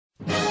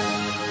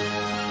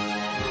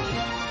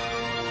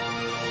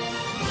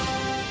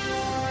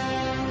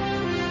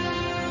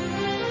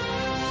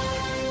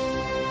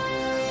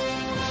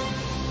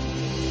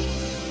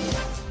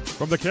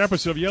From the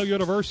campus of Yale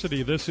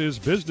University, this is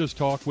Business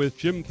Talk with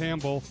Jim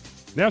Campbell,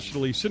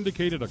 nationally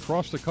syndicated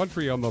across the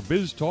country on the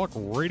Biz Talk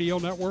radio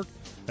network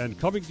and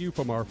coming to you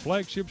from our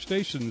flagship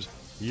stations,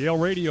 Yale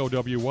Radio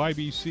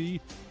WYBC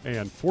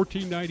and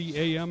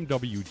 1490 AM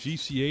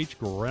WGCH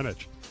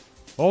Greenwich.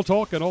 All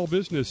talk and all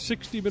business,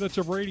 60 minutes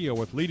of radio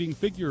with leading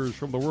figures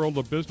from the world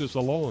of business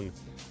along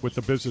with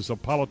the business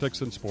of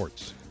politics and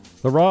sports.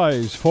 The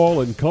rise, fall,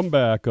 and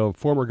comeback of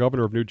former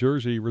governor of New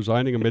Jersey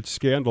resigning amidst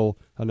scandal,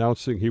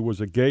 announcing he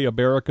was a gay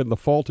American, the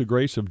fall to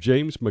grace of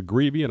James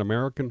McGreevey, an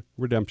American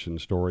redemption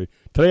story.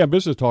 Today on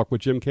Business Talk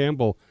with Jim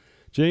Campbell,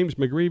 James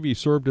McGreevey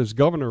served as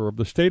governor of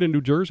the state of New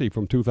Jersey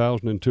from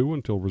 2002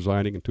 until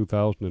resigning in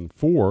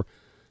 2004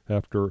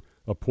 after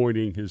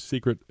appointing his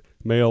secret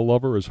male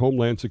lover as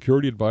Homeland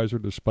Security Advisor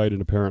despite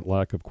an apparent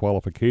lack of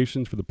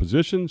qualifications for the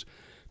positions.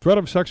 Threat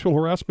of sexual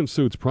harassment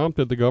suits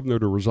prompted the governor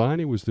to resign.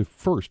 He was the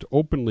first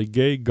openly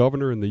gay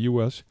governor in the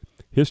U.S.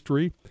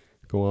 history.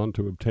 Go on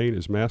to obtain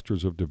his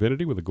Master's of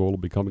Divinity with the goal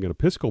of becoming an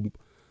Episcopal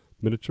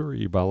minister.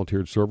 He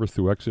volunteered service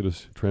through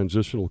Exodus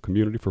Transitional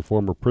Community for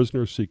former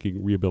prisoners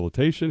seeking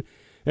rehabilitation.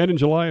 And in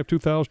July of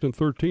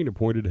 2013,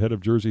 appointed head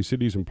of Jersey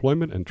City's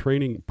Employment and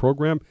Training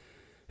Program.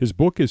 His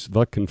book is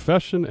The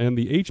Confession, and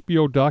the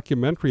HBO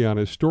documentary on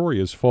his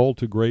story is Fall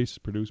to Grace,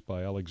 produced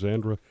by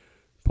Alexandra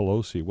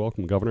Pelosi.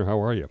 Welcome, Governor.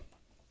 How are you?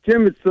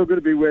 Jim, it's so good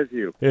to be with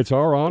you. It's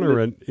our honor,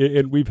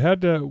 and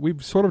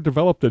we've sort of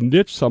developed a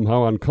niche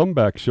somehow on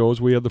comeback shows.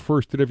 We had the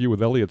first interview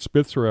with Elliot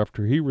Spitzer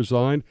after he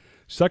resigned,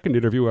 second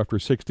interview after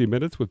 60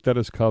 Minutes with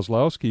Dennis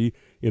Kozlowski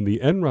in the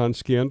Enron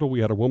scandal. We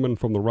had a woman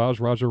from the Raj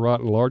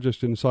Rajaratnam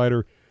largest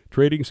insider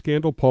trading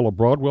scandal, Paula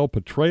Broadwell,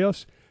 portray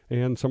us,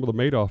 and some of the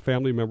Madoff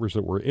family members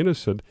that were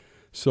innocent.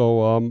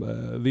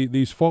 So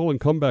these fall and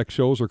comeback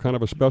shows are kind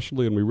of a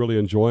specialty, and we really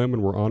enjoy them,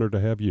 and we're honored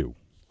to have you.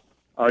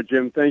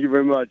 Jim, thank you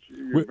very much.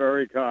 You're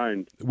very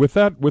kind. With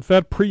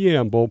that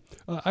preamble,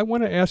 I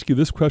want to ask you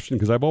this question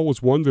because I've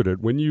always wondered it.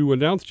 When you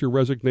announced your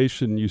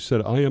resignation, you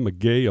said, "I am a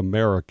gay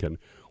American."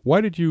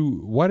 Why did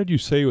you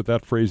say with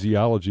that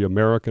phraseology,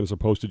 American, as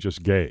opposed to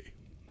just gay?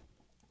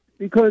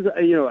 Because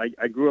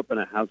I grew up in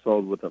a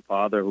household with a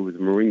father who was a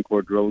Marine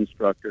Corps drill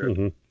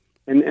instructor,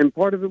 and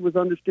part of it was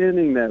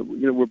understanding that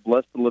we're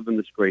blessed to live in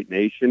this great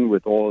nation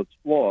with all its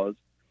flaws.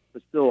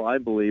 But still, I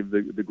believe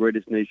the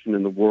greatest nation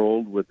in the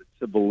world with its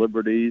civil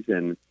liberties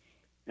and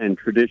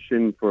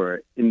tradition for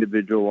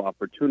individual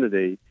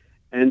opportunity.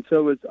 And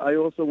so I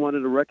also wanted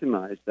to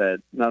recognize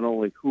that not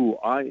only who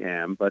I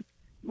am, but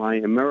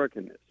my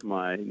Americanness,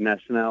 my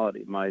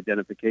nationality, my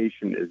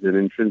identification is an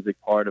intrinsic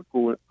part of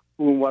who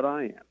and what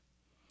I am.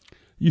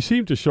 You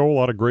seem to show a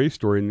lot of grace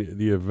during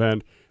the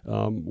event.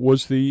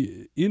 Was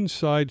the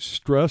inside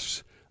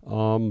stress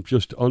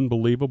just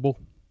unbelievable?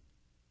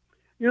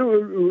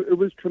 It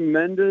was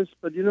tremendous,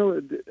 but,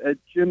 at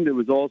Jim, there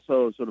was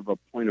also sort of a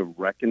point of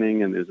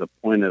reckoning, and there's a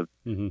point of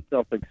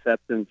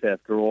self-acceptance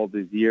after all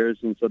these years.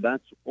 And so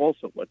that's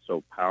also what's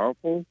so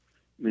powerful.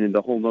 I mean,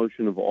 the whole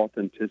notion of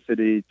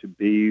authenticity, to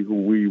be who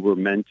we were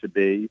meant to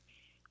be.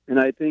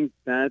 And I think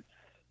that's,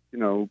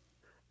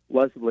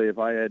 blessedly, if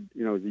I had,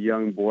 as a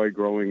young boy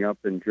growing up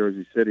in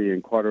Jersey City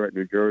in Carteret,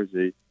 New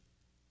Jersey,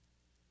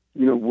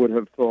 would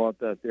have thought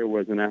that there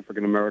was an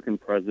African-American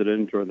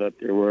president or that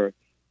there were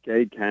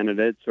gay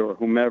candidates or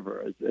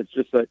whomever. It's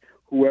just that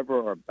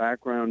whoever our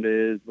background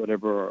is,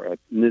 whatever our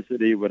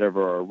ethnicity,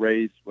 whatever our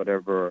race,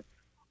 whatever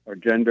our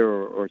gender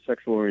or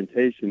sexual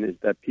orientation is,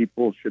 that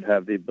people should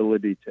have the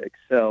ability to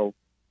excel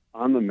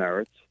on the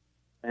merits.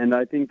 And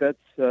I think that's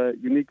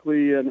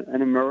uniquely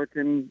an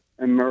American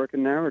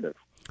narrative.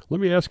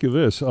 Let me ask you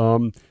this.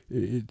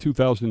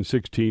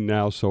 2016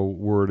 now, so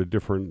we're at a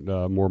different,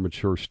 more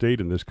mature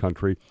state in this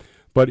country.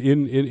 But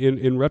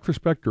in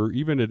retrospect, or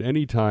even at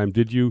any time,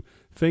 did you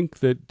think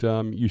that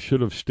you should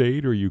have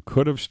stayed or you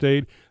could have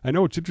stayed? I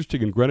know it's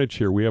interesting in Greenwich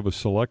here. We have a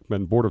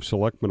board of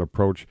selectmen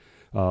approach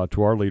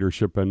to our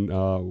leadership, and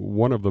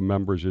one of the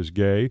members is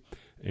gay,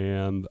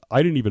 and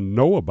I didn't even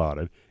know about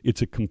it.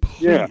 It's a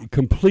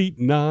complete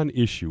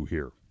non-issue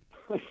here.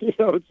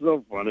 It's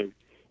so funny.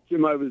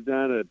 Jim, I was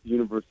down at the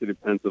University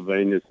of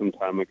Pennsylvania some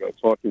time ago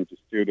talking to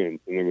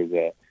students, and there was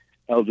a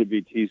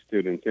LGBT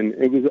students, and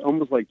it was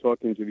almost like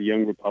talking to the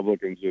young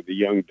Republicans or the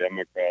young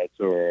Democrats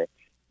or,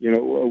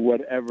 or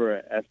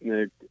whatever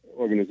ethnic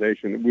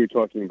organization. We were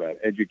talking about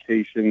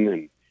education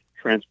and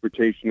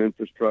transportation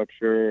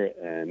infrastructure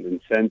and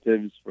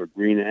incentives for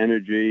green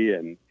energy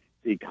and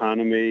the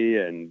economy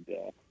and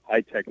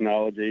high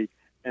technology.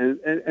 And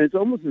it's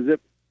almost as if,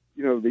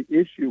 the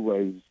issue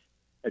was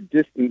a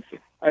distant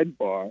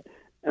sidebar.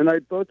 And I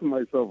thought to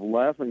myself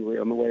laughingly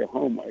on the way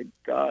home, my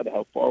God,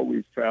 how far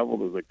we've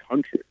traveled as a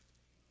country.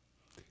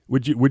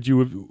 Would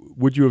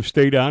you have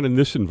stayed on in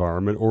this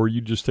environment, or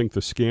you just think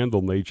the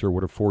scandal nature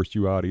would have forced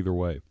you out either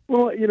way?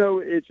 Well,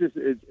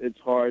 it's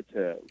hard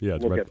to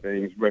look at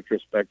things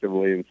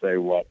retrospectively and say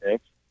what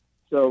if.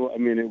 So I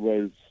mean, it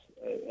was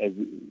as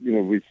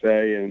we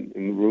say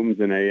in rooms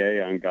in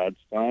AA on God's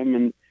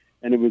time,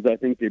 and it was, I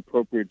think, the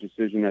appropriate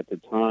decision at the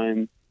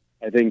time.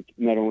 I think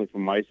not only for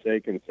my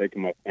sake and the sake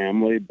of my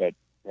family, but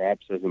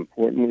perhaps as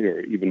importantly, or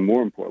even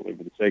more importantly,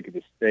 for the sake of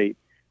the state,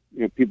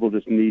 people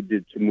just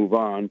needed to move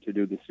on to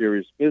do the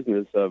serious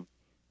business of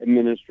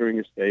administering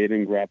a state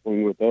and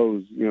grappling with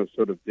those,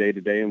 sort of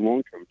day-to-day and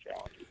long-term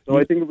challenges. So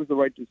I think it was the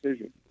right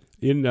decision.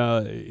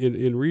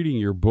 In reading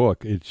your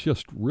book, it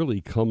just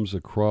really comes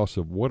across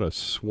of what a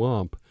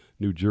swamp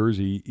New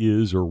Jersey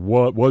is, or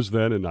what was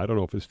then, and I don't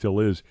know if it still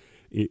is,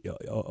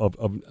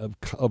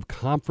 of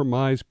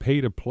compromise,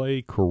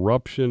 pay-to-play,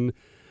 corruption.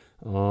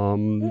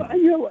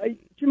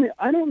 Jimmy,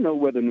 I don't know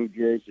whether New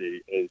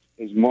Jersey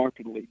is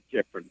markedly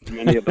different from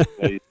any other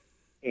place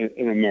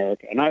in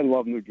America. And I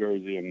love New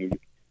Jersey. I'm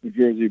New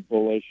Jersey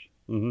bullish.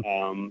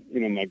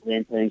 Mm-hmm. My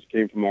grandparents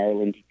came from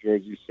Ireland to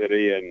Jersey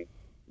City, and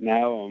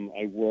now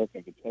I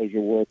have the pleasure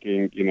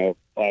working,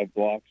 5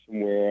 blocks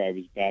from where I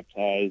was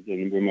baptized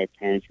and where my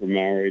parents were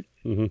married.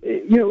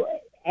 Mm-hmm.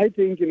 I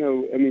think,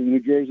 New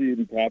Jersey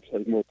perhaps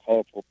has more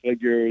colorful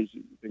figures.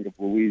 You think of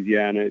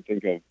Louisiana, you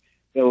think of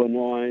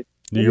Illinois.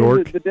 New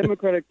York. The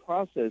democratic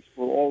process,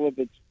 for all of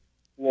its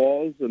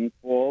flaws and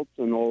faults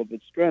and all of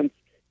its strengths,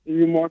 is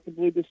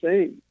remarkably the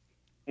same.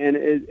 And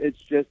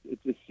it's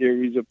a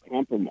series of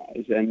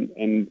compromise.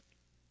 And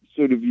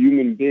sort of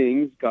human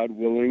beings, God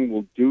willing,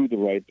 will do the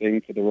right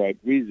thing for the right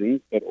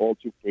reasons, but all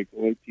too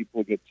frequently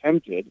people get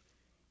tempted,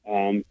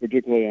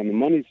 particularly on the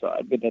money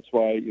side. But that's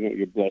why,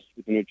 you're blessed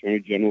with an Attorney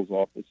General's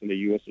office and a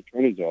U.S.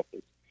 Attorney's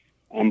office,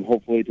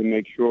 hopefully to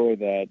make sure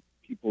that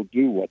people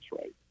do what's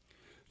right.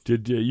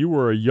 You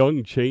were a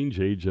young change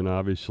agent,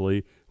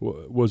 obviously.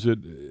 Was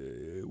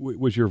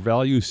your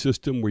value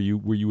system, were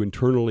you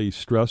internally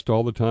stressed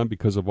all the time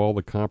because of all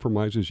the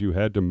compromises you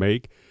had to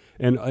make?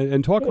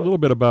 And talk a little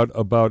bit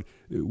about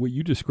what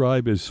you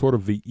describe as sort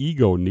of the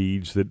ego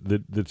needs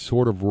that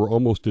sort of were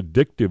almost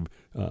addictive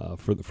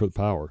for the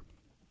power.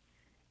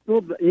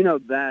 Well,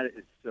 that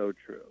is so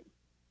true.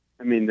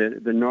 I mean,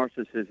 the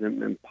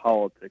narcissism in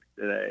politics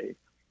today,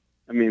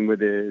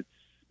 whether it's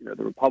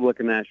the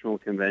Republican National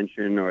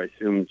Convention, or I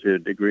assume to a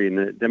degree in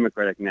the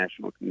Democratic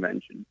National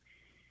Convention.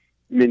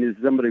 As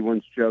somebody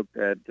once joked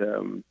that,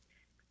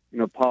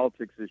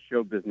 politics is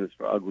show business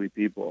for ugly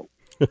people.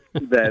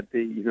 That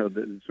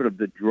the sort of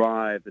the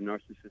drive, the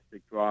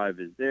narcissistic drive,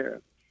 is there,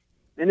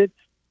 and it's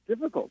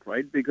difficult,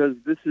 right? Because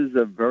this is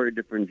a very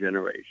different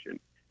generation.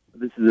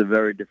 This is a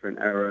very different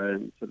era,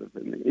 and sort of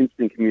in the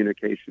instant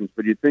communications.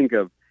 But you think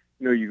of,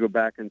 you go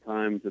back in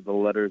time to the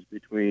letters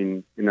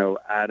between,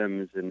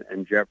 Adams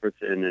and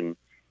Jefferson, and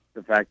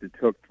the fact it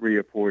took 3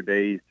 or 4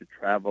 days to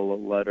travel a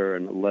letter,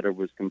 and a letter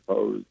was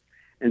composed.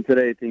 And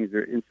today things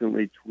are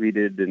instantly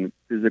tweeted, and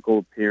physical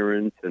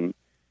appearance, and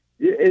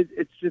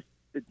it's just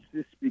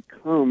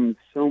become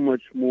so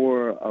much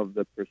more of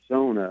the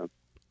persona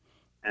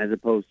as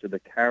opposed to the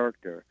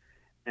character.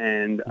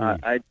 And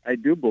I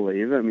do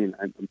believe, I'm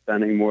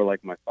sounding more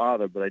like my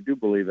father, but I do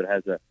believe it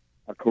has a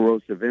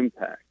corrosive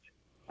impact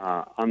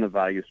on the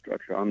value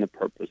structure, on the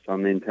purpose,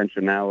 on the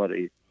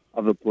intentionality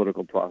of the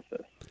political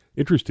process.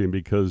 Interesting,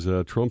 because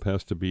Trump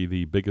has to be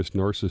the biggest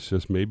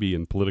narcissist maybe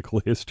in political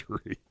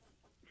history.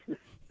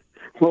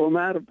 Well, I'm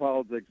out of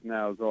politics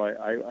now, so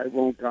I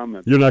won't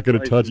comment. You're not going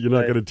to touch. You're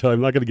not going to.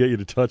 I'm not going to get you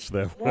to touch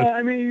that one.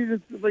 Well,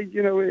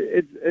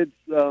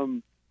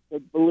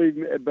 it's believe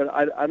me, but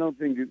I don't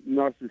think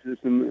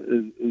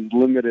narcissism is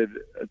limited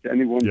to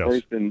any one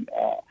person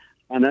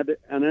on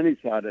any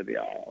side of the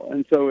aisle.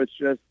 And so it's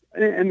just,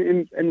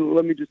 and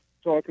let me just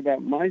talk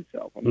about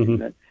myself.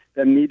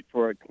 That need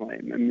for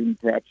acclaim.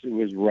 Perhaps it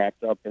was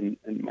wrapped up in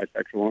my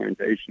sexual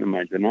orientation and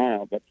my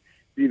denial, but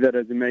be that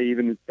as it may,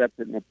 even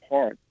separate and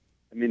apart,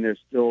 there's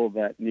still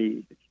that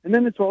need. And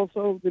then it's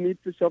also the need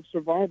for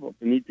self-survival,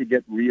 the need to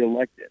get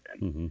reelected,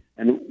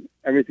 and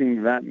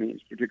everything that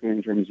means, particularly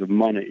in terms of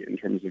money, in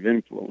terms of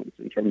influence,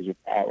 in terms of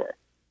power.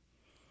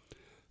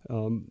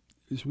 So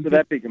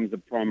that becomes the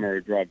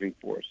primary driving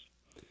force.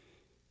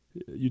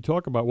 You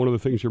talk about one of the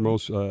things you're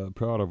most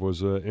proud of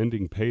was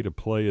ending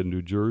pay-to-play in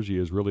New Jersey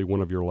is really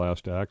one of your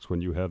last acts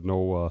when you had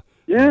no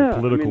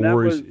political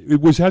worries.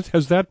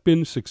 Has that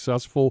been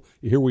successful?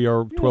 Here we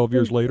are 12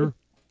 years later?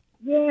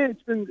 Yeah,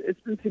 it's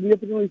been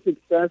significantly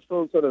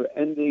successful, sort of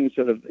ending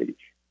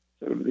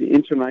the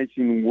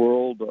internecine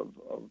world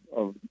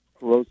of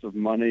corrosive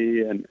money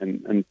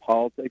and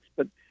politics.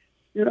 But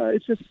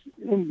it's just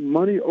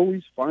money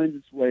always finds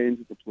its way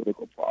into the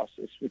political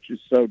process, which is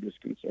so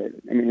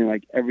disconcerting.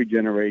 Like every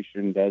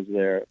generation does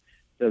the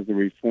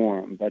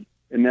reform, but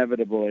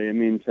inevitably,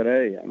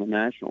 today on the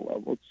national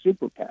level, it's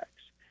super PACs,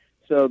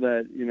 so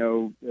that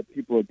that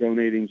people are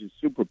donating to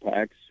super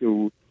PACs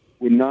who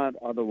would not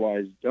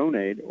otherwise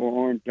donate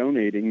or aren't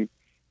donating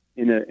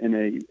in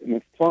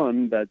a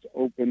fund that's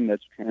open,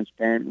 that's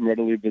transparent, and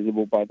readily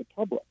visible by the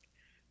public.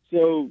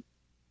 So,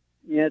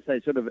 yes, I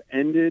sort of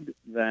ended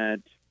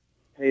that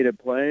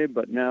pay-to-play,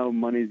 but now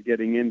money's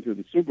getting into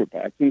the super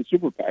PACs, and the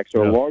super PACs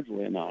are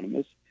largely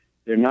anonymous.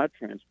 They're not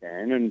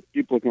transparent, and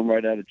people can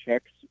write out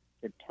checks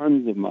for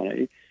tons of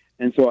money.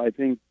 And so I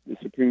think the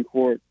Supreme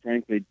Court,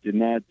 frankly, did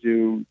not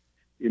do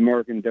the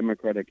American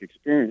democratic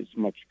experience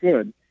much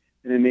good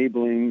in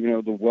enabling,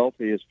 the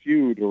wealthiest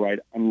few to write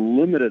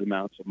unlimited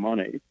amounts of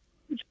money,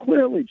 which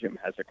clearly, Jim,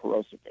 has a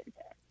corrosive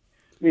impact.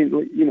 I mean,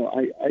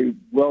 I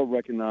well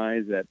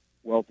recognize that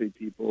wealthy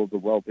people, the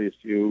wealthiest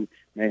few,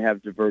 may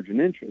have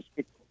divergent interests,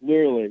 but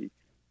clearly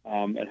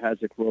it has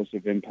a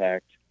corrosive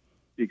impact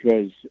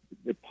because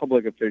the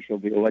public official,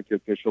 the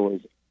elected official,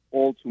 is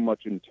all too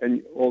much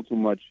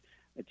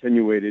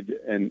attenuated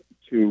and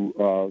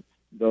to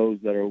those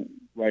that are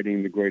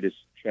writing the greatest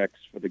checks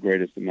for the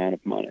greatest amount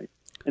of money.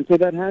 And so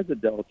that has a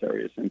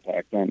deleterious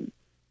impact on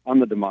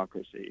the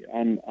democracy,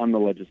 on the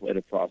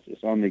legislative process,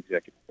 on the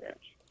executive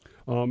branch.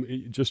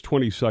 Just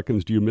 20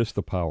 seconds. Do you miss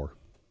the power?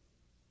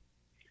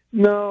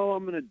 No,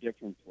 I'm in a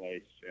different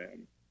place,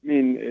 Jim. I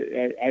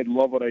mean, I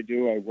love what I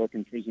do. I work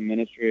in prison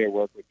ministry. I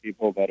work with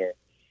people that are,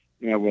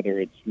 whether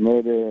it's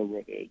murder,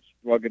 whether it's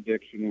drug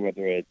addiction,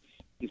 whether it's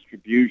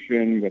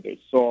distribution, whether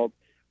it's salt.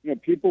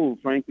 People who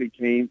frankly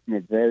came from a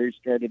very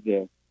start of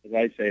the, as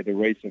I say, the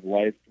race of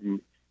life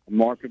from a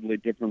markedly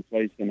different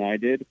place than I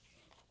did,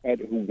 but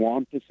who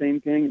want the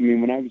same thing. I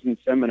mean, when I was in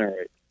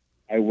seminary,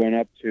 I went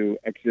up to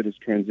Exodus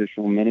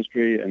Transitional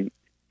Ministry, and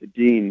the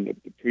dean,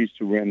 the priest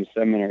who ran the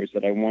seminary,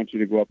 said, I want you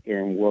to go up there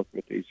and work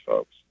with these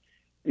folks.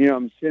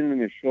 I'm sitting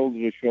there shoulder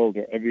to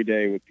shoulder every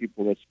day with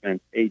people that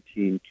spent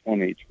 18,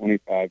 20,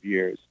 25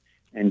 years.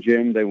 And,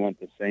 Jim, they want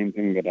the same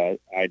thing that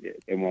I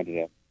did. They wanted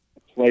a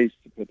place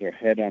to put their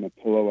head on a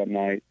pillow at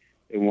night.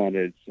 They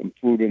wanted some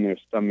food in their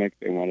stomach.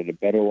 They wanted a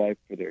better life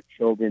for their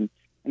children.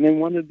 And they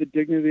wanted the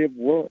dignity of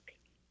work.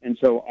 And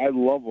so I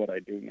love what I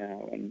do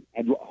now, and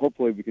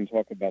hopefully we can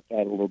talk about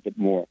that a little bit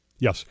more.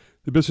 Yes.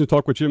 The Business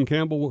Talk with Jim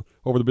Campbell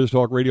over the Biz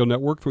Talk Radio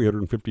Network,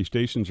 350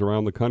 stations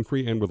around the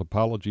country, and with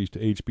apologies to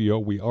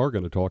HBO, we are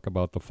going to talk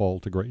about the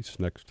fall to grace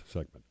next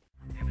segment.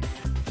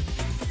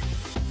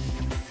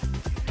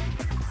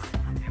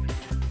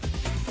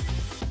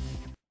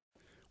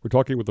 We're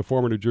talking with the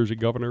former New Jersey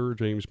Governor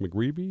James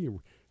McGreevey.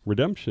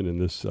 Redemption in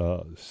this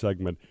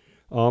segment.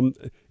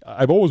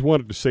 I've always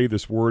wanted to say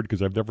this word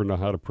because I've never known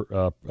how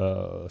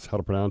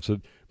to pronounce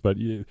it. But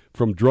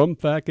from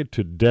Drumthacket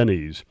to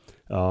Denny's,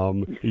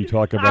 you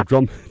talk about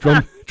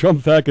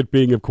Drumthacket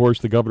being, of course,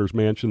 the governor's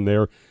mansion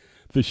there.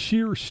 The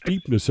sheer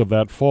steepness of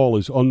that fall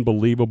is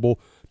unbelievable.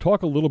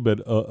 Talk a little bit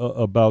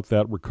about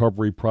that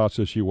recovery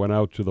process. You went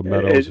out to the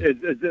meadows.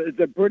 It's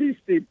a pretty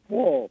steep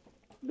fall.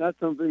 Not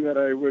something that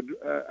I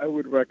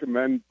would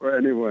recommend for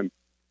anyone.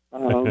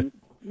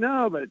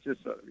 No, but it's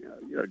just,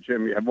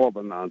 Jim, you have all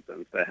the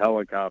nonsense, the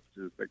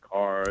helicopters, the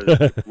cars,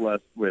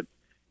 blessed with,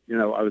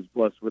 I was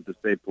blessed with the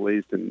state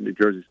police, and New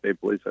Jersey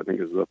State Police, I think,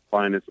 is the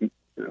finest,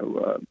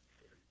 the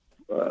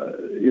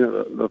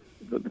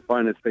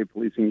finest state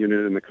policing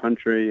unit in the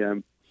country.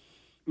 And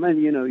then,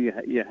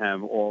 you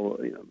have all,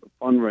 the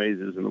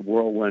fundraisers and the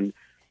whirlwind,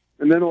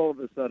 and then all of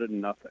a sudden,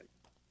 nothing.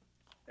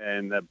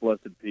 And that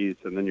blessed peace,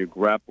 and then you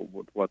grapple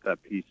with what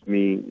that peace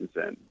means.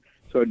 And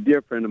so a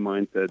dear friend of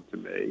mine said to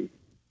me,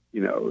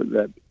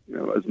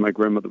 as my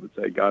grandmother would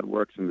say, God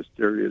works in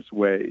mysterious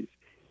ways.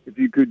 If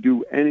you could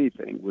do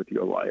anything with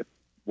your life,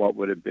 what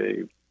would it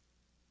be?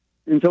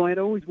 And so I'd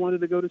always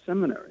wanted to go to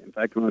seminary. In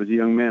fact, when I was a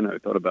young man, I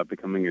thought about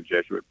becoming a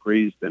Jesuit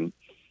priest, and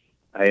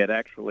I had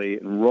actually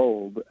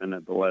enrolled, and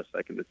at the last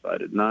second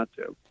decided not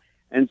to.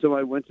 And so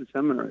I went to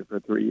seminary for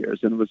 3 years,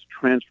 and it was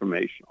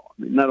transformational.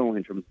 I mean, not only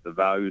in terms of the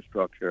value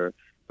structure,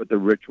 but the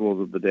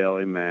rituals of the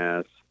daily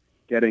Mass,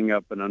 getting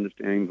up and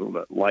understanding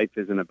that life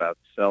isn't about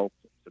self,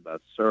 it's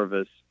about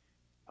service,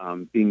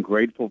 being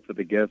grateful for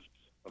the gifts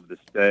of this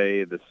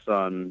day, the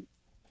sun,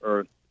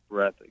 earth,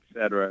 breath,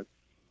 etc.,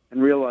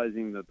 and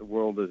realizing that the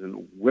world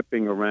isn't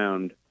whipping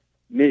around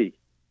me.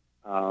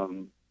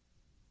 And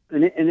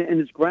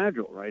it's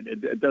gradual, right?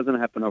 It doesn't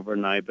happen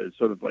overnight, but it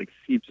sort of like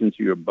seeps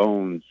into your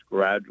bones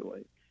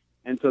gradually.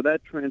 And so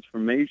that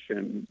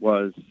transformation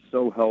was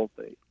so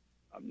healthy,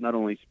 not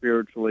only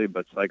spiritually,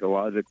 but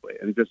psychologically.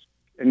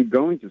 And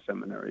going to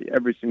seminary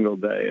every single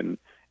day and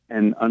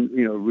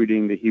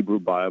reading the Hebrew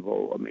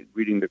Bible,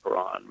 reading the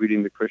Quran,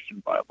 reading the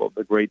Christian Bible,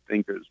 the great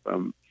thinkers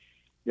from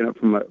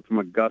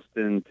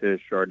Augustine to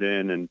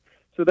Chardin. And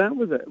so that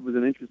was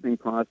an interesting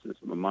process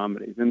of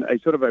Maimonides. And I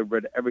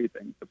read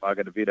everything, the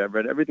Bhagavad Gita. I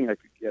read everything I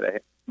could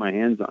get my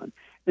hands on.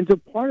 And so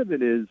part of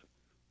it is,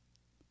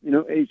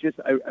 it's just,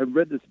 I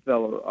read this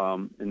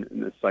fellow in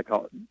the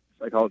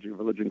psychology of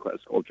religion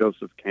class called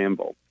Joseph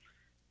Campbell.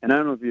 And I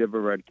don't know if you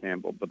ever read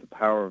Campbell, but The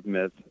Power of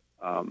Myth,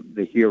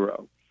 The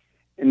Hero.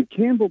 And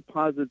Campbell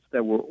posits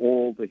that we're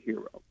all the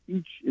hero.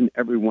 Each and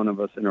every one of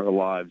us in our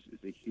lives is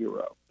a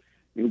hero.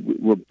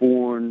 We're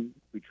born,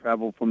 we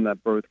travel from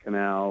that birth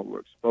canal, we're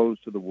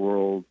exposed to the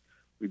world,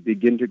 we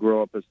begin to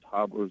grow up as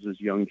toddlers, as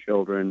young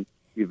children,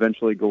 we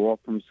eventually go off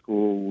from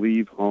school,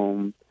 leave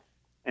home.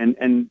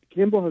 And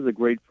Campbell has a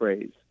great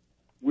phrase,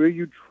 where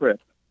you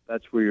trip,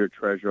 that's where your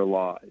treasure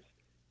lies.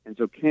 And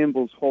so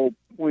Campbell's whole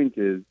point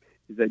is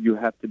that you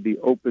have to be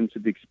open to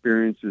the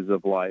experiences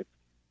of life,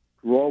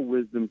 draw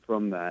wisdom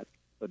from that,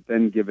 but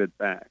then give it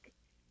back.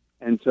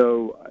 And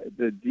so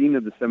the dean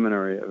of the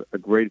seminary, a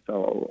great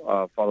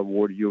fellow, Father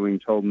Ward Ewing,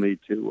 told me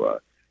to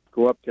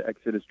go up to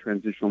Exodus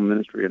Transitional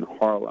Ministry in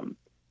Harlem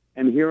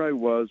And here I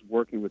was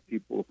working with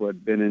people who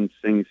had been in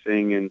Sing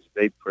Sing and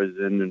state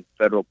prison and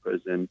federal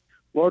prison,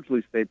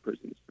 largely state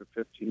prisons for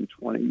 15,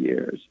 20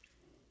 years.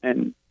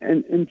 And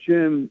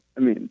Jim, I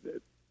mean,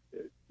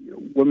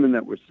 women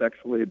that were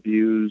sexually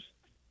abused,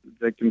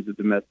 victims of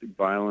domestic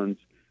violence,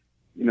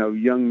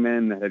 young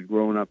men that had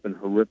grown up in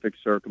horrific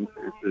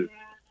circumstances,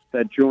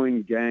 that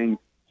joined gangs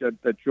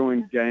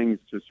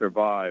to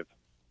survive.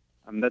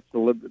 That's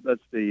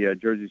the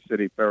Jersey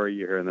City ferry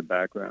you hear in the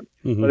background.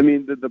 Mm-hmm. But I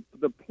mean,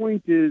 the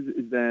point is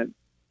that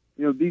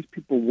these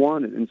people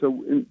want it, and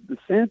so the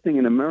sad thing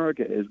in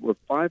America is we're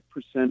 5%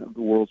 of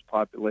the world's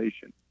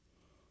population,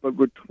 but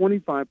we're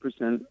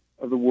 25%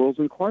 of the world's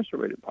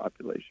incarcerated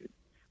population.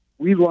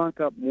 We lock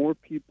up more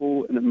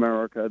people in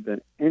America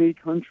than any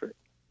country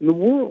in the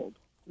world.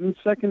 And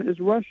second is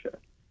Russia.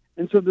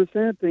 And so the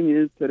sad thing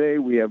is today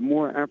we have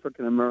more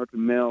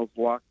African-American males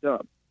locked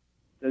up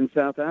than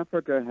South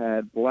Africa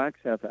had black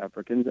South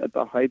Africans at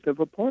the height of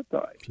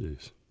apartheid.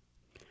 Jeez.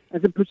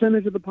 As a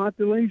percentage of the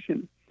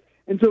population.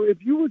 And so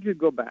if you were to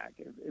go back,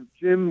 if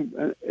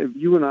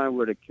you and I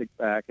were to kick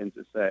back and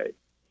to say,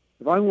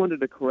 if I wanted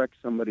to correct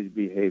somebody's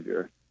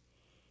behavior,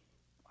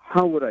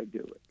 how would I do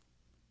it?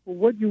 Well,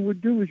 what you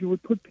would do is you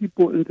would put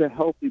people into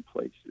healthy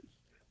places,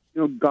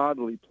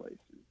 godly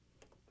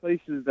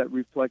places that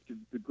reflected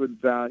the good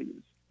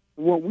values.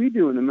 And what we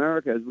do in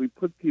America is we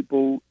put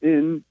people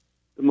in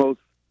the most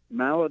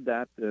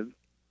maladaptive,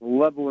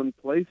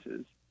 malevolent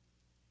places,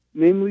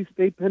 namely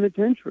state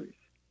penitentiaries.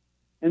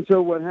 And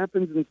so what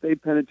happens in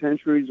state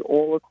penitentiaries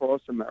all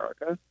across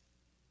America,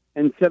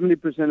 and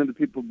 70% of the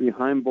people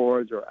behind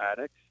bars are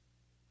addicts,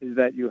 is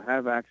that you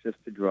have access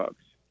to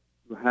drugs,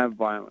 you have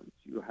violence,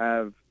 you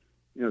have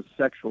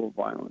sexual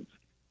violence.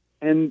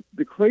 And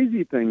the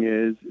crazy thing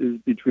is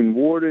between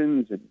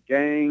wardens and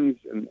gangs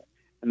and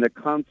the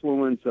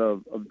confluence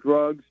of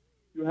drugs,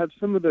 you have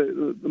some of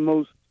the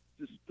most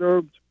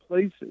disturbed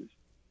places.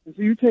 And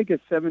so you take a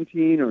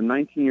 17 or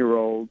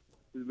 19-year-old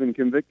who's been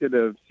convicted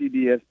of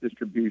CDS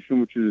distribution,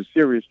 which is a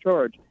serious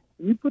charge,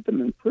 and you put them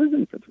in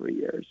prison for 3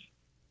 years.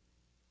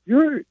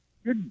 You're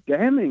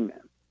damning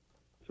them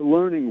to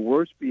learning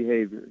worse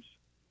behaviors,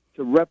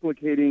 to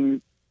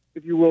replicating,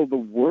 if you will, the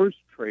worst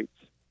traits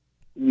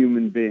in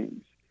human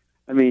beings.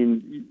 I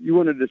mean, you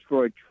want to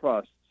destroy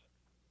trust,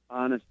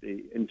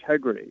 honesty,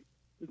 integrity.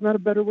 There's not a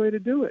better way to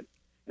do it.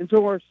 And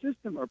so our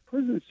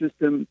prison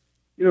system,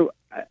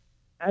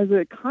 as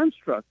a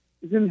construct,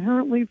 is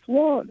inherently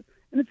flawed.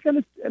 And it's got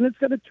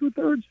a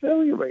 2/3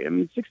 failure rate. I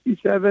mean,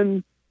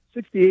 67,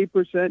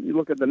 68%, you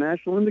look at the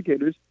national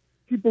indicators,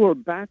 people are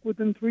back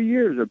within 3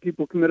 years, or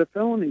people commit a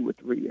felony with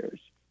 3 years.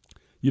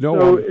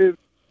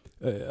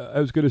 I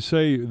was going to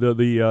say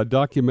the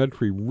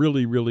documentary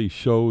really, really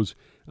shows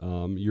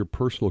your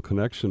personal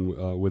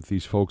connection with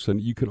these folks, and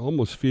you can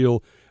almost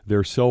feel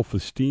their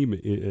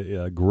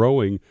self-esteem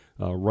growing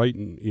right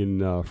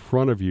in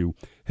front of you.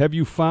 Have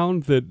you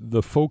found that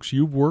the folks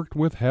you've worked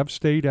with have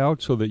stayed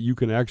out so that you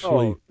can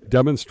actually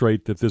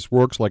demonstrate that this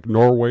works, like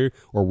Norway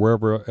or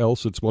wherever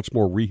else it's much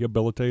more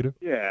rehabilitative?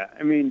 Yeah,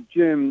 I mean,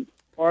 Jim,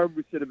 our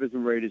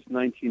recidivism rate is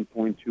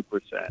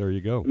 19.2%. There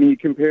you go. I mean, you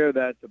compare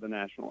that to the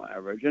national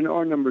average, and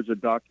our numbers are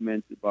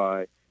documented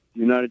by the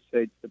United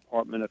States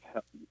Department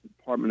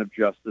of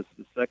Justice,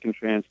 the Second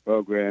Chance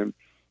Program,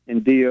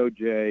 and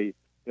DOJ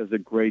does a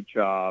great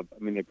job. I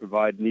mean, they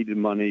provide needed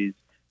monies.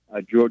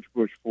 George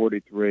Bush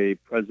 43,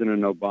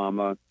 President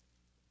Obama,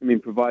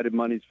 provided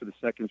monies for the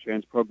Second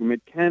Chance Program.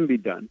 It can be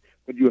done,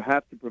 but you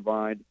have to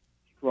provide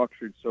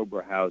structured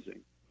sober housing.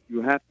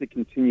 You have to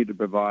continue to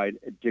provide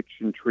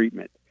addiction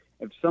treatment.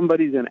 If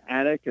somebody's an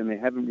addict and they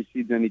haven't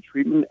received any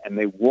treatment and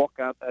they walk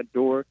out that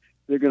door,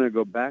 they're going to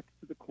go back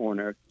to the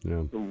corner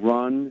to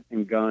run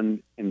and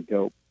gun and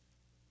dope.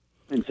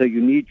 And so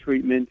you need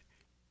treatment,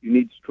 you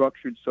need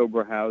structured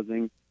sober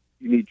housing,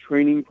 you need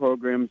training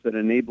programs that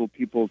enable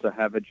people to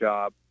have a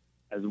job,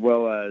 as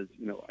well as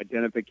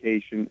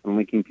identification and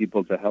linking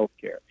people to health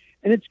care.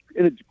 And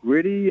it's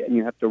gritty, and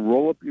you have to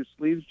roll up your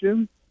sleeves,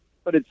 Jim,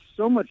 but it's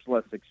so much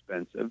less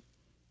expensive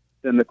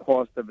than the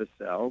cost of a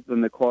cell,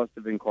 than the cost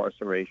of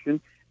incarceration.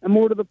 And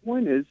more to the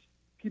point is,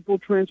 people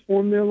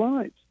transform their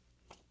lives.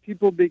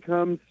 People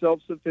become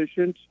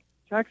self-sufficient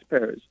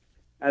taxpayers,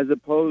 as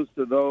opposed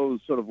to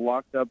those sort of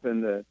locked up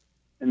in the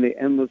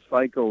endless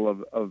cycle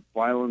of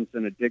violence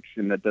and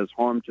addiction that does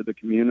harm to the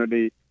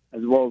community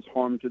as well as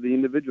harm to the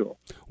individual.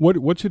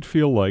 What's it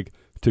feel like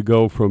to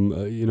go from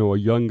a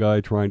young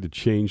guy trying to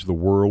change the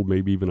world,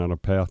 maybe even on a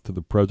path to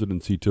the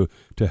presidency, to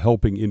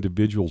helping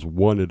individuals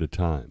one at a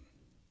time?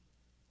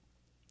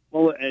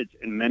 Well,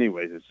 in many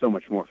ways, it's so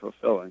much more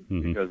fulfilling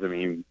because,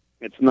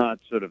 it's not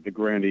sort of the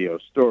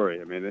grandiose story.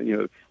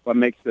 What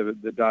makes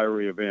the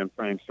Diary of Anne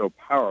Frank so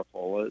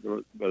powerful,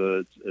 whether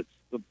it's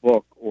the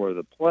book or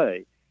the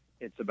play,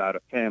 it's about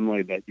a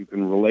family that you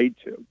can relate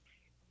to.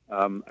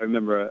 I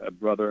remember a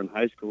brother in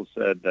high school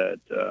said that,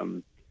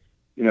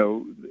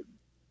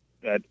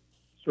 that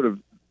sort of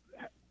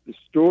the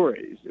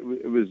stories,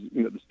 it was,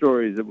 the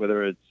stories that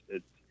whether it's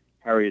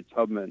Harriet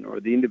Tubman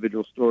or the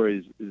individual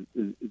stories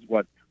is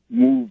what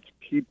moved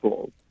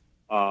people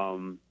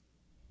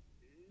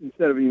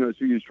instead of,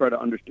 so you try to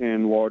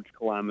understand large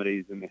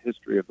calamities in the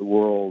history of the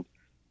world,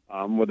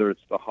 whether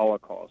it's the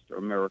Holocaust or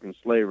American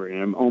slavery,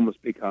 and it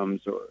almost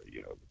becomes, or,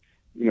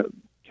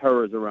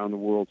 terrors around the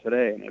world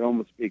today, and it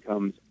almost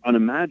becomes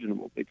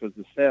unimaginable because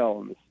the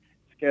scale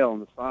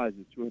and the size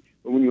is too.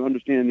 But when you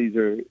understand these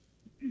are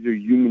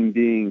human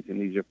beings,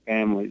 and these are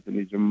families, and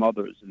these are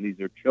mothers, and these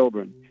are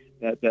children,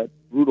 that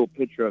brutal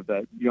picture of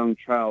that young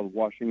child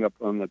washing up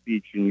on the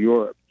beach in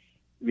Europe,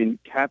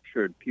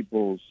 captured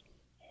people's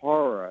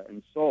horror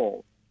and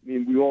soul.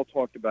 We all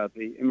talked about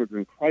the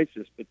immigrant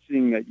crisis, but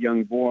seeing that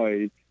young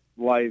boy,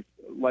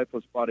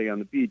 lifeless body on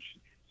the beach,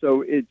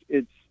 so it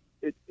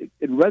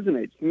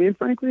resonates to me, and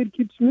frankly, it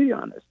keeps me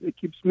honest. It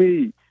keeps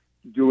me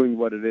doing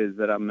what it is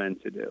that I'm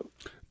meant to do.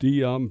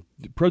 The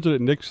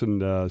President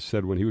Nixon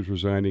said when he was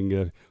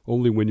resigning,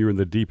 only when you're in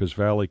the deepest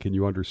valley can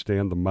you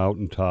understand the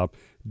mountaintop.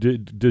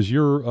 Does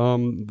your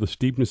the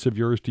steepness of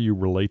yours, do you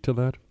relate to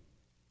that?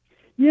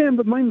 Yeah,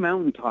 but my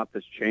mountaintop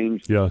has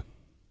changed. Yeah.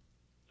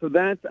 So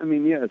that's,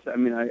 yes.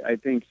 I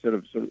think sort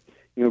of,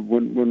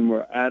 when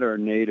we're at our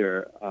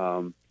nadir,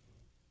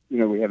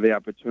 we have the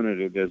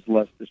opportunity. There's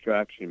less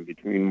distraction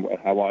between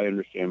how I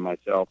understand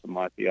myself and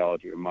my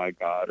theology or my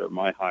God or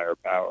my higher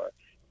power,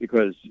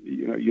 because,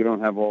 you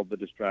don't have all the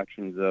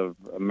distractions of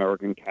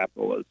American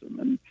capitalism.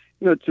 And,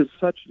 to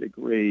such a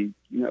degree,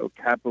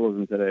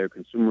 capitalism today or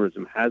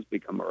consumerism has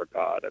become our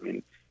God.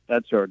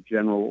 That's our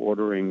general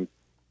ordering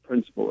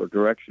principle or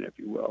direction, if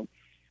you will.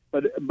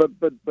 But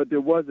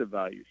there was a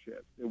value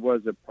shift. There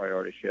was a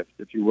priority shift,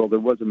 if you will. There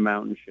was a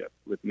mountain shift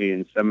with me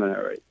in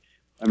seminary.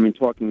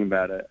 Talking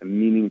about a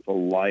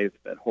meaningful life,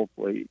 that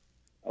hopefully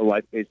a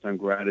life based on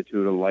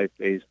gratitude, a life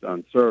based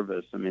on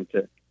service.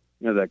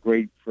 That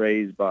great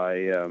phrase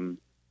by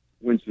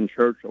Winston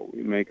Churchill: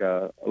 "We make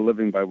a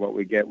living by what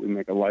we get. We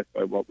make a life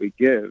by what we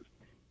give."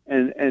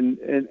 And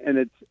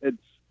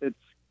it's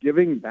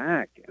giving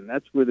back, and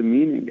that's where the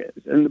meaning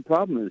is. And the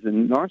problem is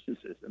in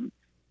narcissism,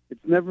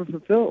 it's never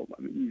fulfilled.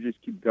 You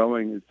just keep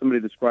going. And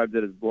somebody described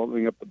it as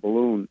blowing up the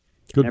balloon.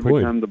 Good Every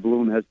point. time the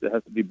balloon has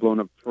to be blown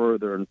up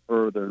further and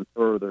further and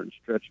further and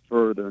stretched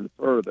further and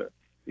further,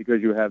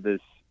 because you have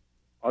this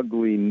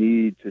ugly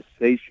need to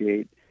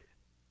satiate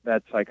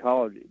that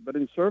psychology. But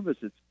in service,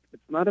 it's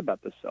not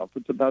about the self;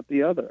 it's about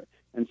the other.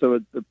 And so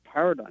the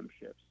paradigm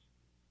shifts.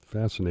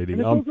 Fascinating.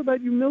 And it's also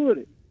about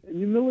humility, and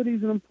humility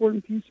is an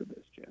important piece of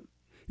this, Jim.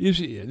 The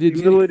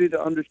humility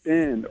to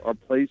understand our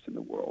place in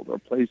the world, our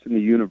place in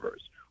the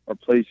universe, our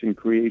place in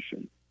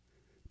creation.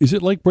 Is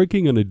it like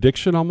breaking an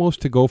addiction almost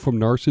to go from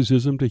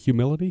narcissism to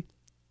humility?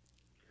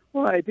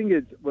 Well, I think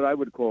it's what I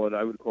would call it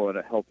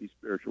a healthy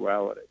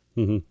spirituality.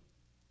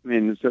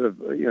 Mm-hmm. Sort of,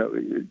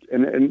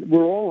 and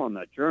we're all on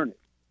that journey.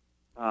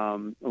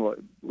 Well,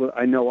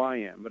 I know I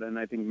am, and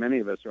I think many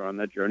of us are on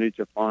that journey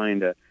to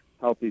find a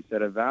healthy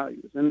set of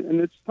values.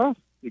 And it's tough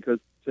because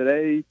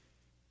today,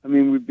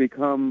 we've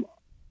become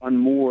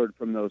unmoored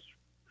from those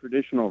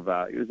traditional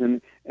values.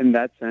 And in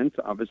that sense,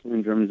 obviously,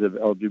 in terms of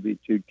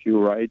LGBTQ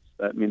rights,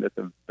 that's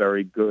a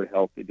very good,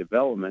 healthy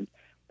development.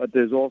 But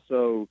there's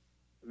also,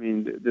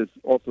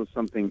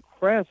 something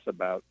crass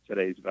about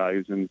today's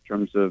values in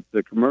terms of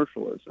the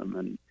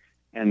commercialism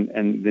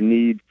and the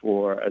need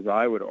for, as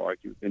I would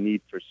argue, the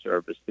need for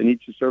service, the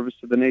need to service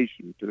to the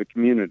nation, to the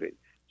community,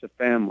 to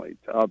family,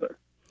 to other.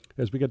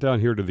 As we get down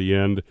here to the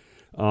end,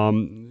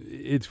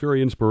 it's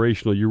very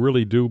inspirational. You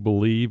really do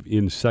believe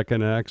in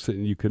second acts,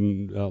 and you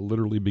can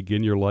literally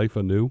begin your life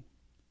anew?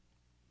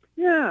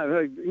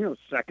 Yeah,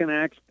 second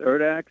acts,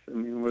 third acts.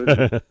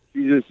 What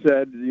Jesus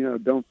said,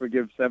 don't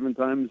forgive 7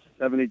 times,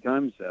 70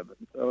 times 7.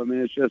 So,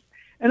 it's just,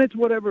 and it's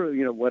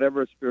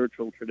whatever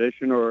spiritual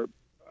tradition or,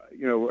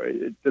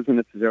 it doesn't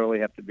necessarily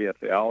have to be a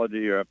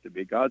theology or have to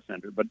be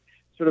God-centered, but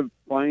sort of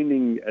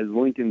finding, as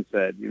Lincoln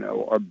said,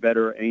 our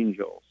better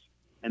angels.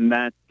 And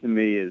that, to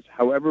me, is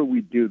however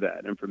we do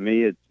that. And for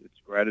me, it's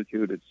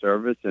gratitude, it's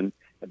service, and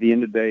at the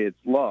end of the day, it's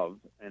love.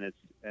 And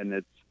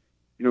it's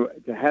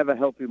to have a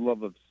healthy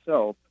love of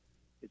self,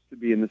 it's to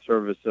be in the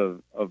service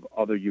of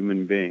other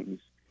human beings.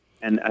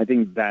 And I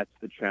think that's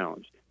the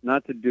challenge.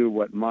 Not to do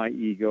what my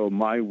ego,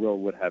 my will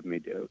would have me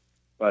do,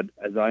 but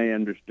as I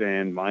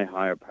understand my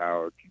higher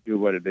power, to do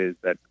what it is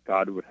that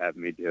God would have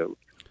me do,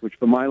 which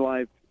for my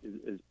life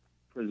is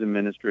prison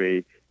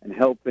ministry and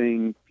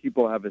helping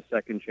people have a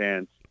second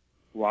chance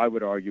who I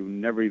would argue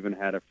never even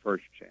had a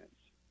first chance.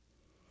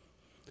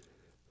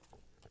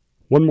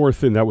 One more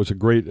thing, that was a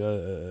great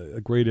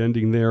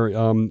ending there.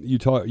 You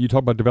talk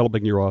about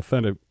developing your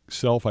authentic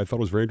self. I thought it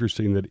was very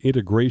interesting that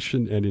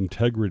integration and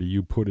integrity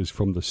you put is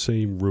from the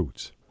same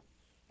roots.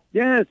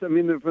 Yes,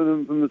 they're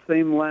from the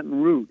same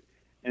Latin root.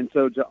 And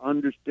so to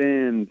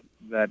understand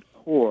that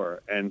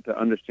core and to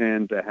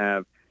understand to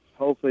have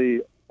healthy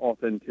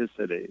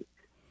authenticity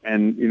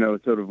and,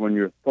 sort of when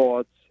your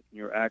thoughts,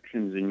 your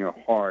actions, and your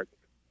heart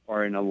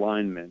are in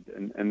alignment.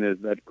 And there's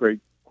that great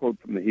quote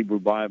from the Hebrew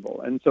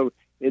Bible. And so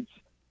it's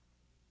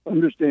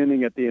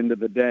understanding at the end of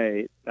the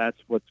day, that's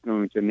what's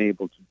going to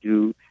enable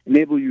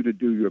you to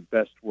do your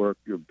best work,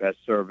 your best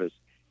service,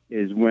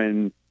 is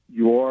when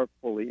you are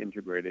fully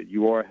integrated,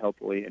 you are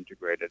healthily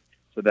integrated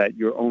so that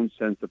your own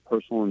sense of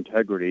personal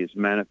integrity is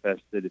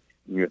manifested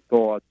in your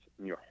thoughts,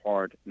 in your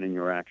heart, and in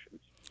your actions.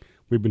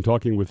 We've been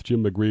talking with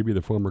Jim McGreevey,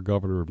 the former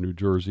governor of New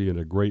Jersey, and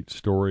a great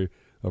story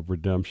of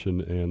redemption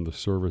and the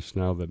service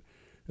now that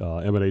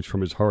emanates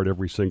from his heart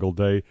every single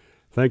day.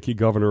 Thank you,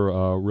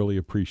 Governor. Really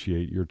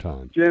appreciate your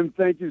time. Jim,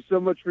 thank you so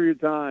much for your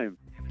time.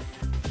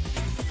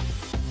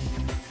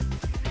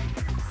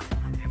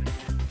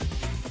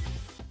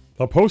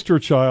 A poster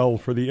child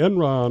for the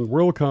Enron,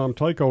 WorldCom,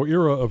 Tyco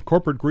era of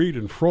corporate greed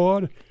and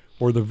fraud,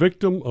 or the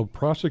victim of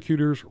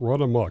prosecutors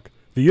run amok.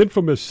 The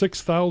infamous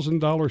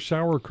 $6,000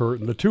 shower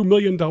curtain, the $2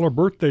 million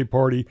birthday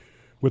party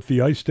with the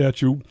ice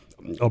statue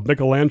of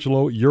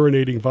Michelangelo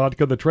urinating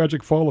vodka, the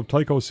tragic fall of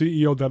Tyco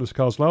CEO Dennis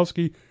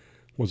Kozlowski.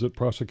 Was it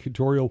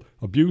prosecutorial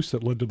abuse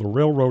that led to the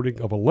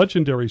railroading of a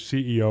legendary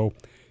CEO?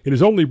 In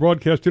his only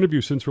broadcast interview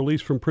since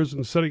release from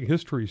prison, setting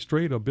history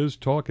straight, a Biz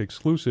Talk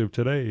exclusive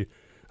today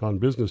on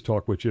Business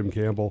Talk with Jim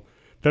Campbell.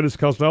 Dennis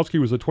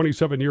Kozlowski was a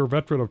 27-year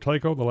veteran of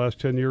Tyco, the last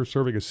 10 years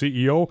serving as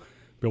CEO,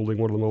 building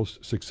one of the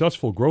most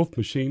successful growth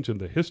machines in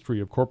the history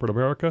of corporate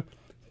America,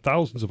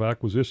 thousands of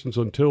acquisitions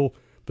until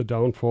the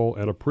downfall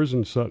and a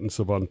prison sentence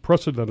of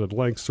unprecedented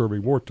length,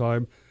 serving more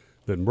time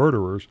than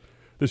murderers.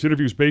 This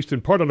interview is based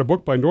in part on a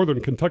book by Northern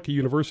Kentucky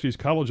University's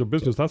College of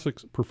Business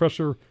Ethics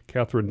professor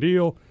Catherine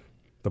Neal,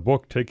 the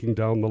book Taking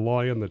Down the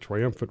Lion, the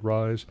Triumphant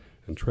Rise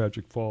and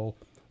Tragic Fall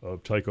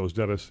of Tyco's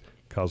Dennis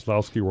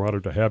Kozlowski. We're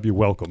honored to have you.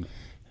 Welcome.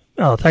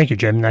 Oh, thank you,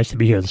 Jim. Nice to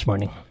be here this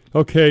morning.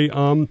 Okay,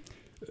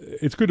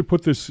 it's good to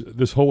put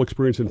this whole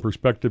experience in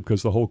perspective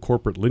because the whole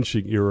corporate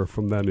lynching era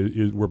from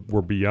then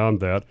we're beyond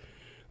that.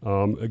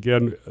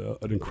 Again,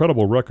 an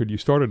incredible record. You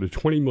started at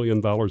 $20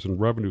 million in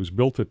revenues,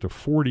 built it to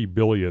 $40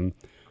 billion,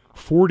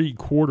 40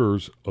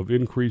 quarters of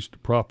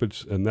increased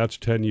profits, and that's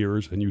 10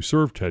 years, and you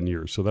served 10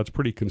 years. So that's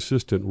pretty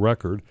consistent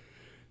record.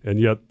 And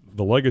yet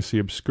the legacy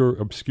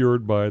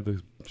obscured by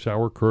the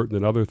shower curtain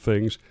and other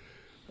things.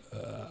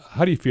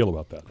 How do you feel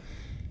about that?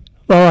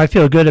 Well, I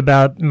feel good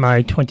about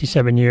my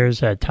 27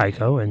 years at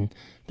Tyco and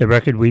the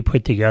record we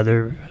put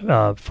together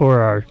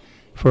for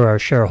our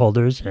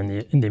shareholders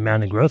and the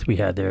amount of growth we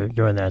had there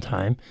during that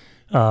time.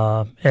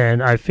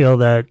 And I feel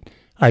that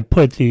I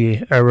put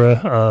the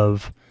era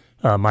of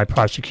my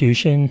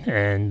prosecution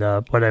and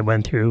what I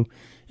went through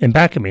in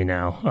back of me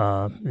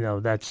now.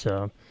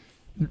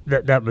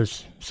 That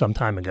was some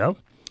time ago,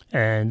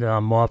 and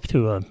I'm off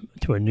to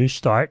a new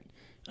start,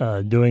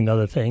 doing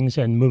other things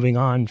and moving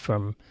on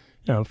from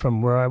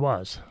where I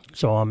was.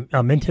 So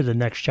I'm into the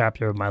next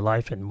chapter of my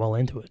life and well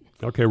into it.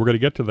 Okay, we're going to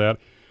get to that.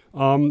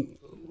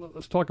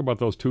 Let's talk about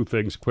those two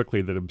things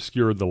quickly that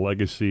obscured the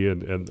legacy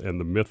and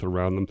the myth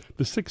around them.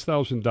 The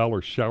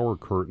 $6,000 shower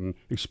curtain.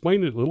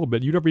 Explain it a little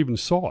bit. You never even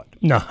saw it.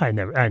 No, I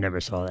never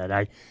saw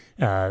that.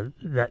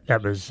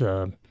 That was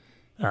a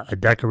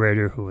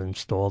decorator who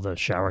installed a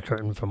shower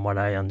curtain, from what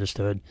I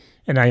understood,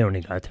 and I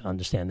only got to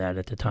understand that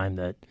at the time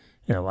that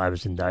I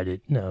was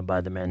indicted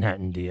by the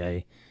Manhattan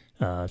DA.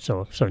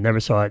 So never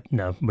saw it.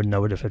 No, wouldn't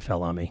know it if it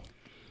fell on me.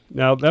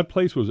 Now, that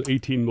place was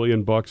 $18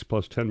 million plus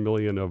 $10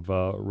 million of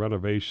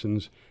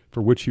renovations,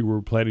 for which you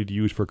were planning to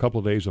use for a couple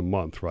of days a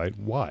month, right?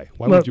 Why?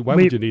 Why would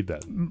you need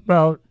that?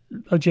 Well,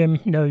 Jim,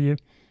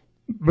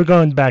 we're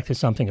going back to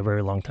something a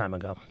very long time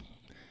ago.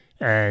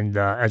 And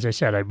as I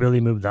said, I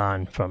really moved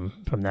on from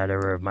that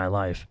era of my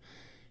life.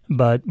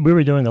 But we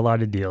were doing a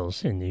lot of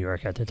deals in New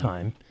York at the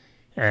time,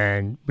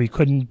 and we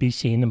couldn't be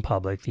seen in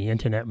public. The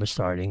internet was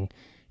starting.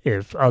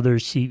 If other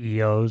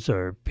CEOs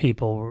or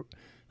people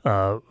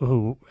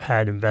who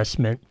had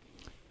investment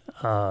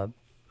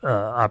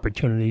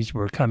opportunities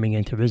were coming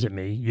in to visit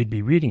me, you'd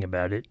be reading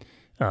about it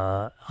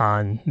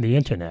on the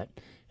internet.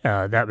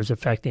 That was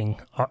affecting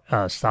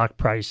stock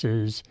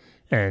prices,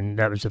 and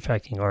that was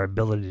affecting our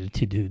ability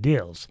to do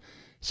deals.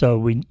 So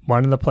we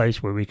wanted a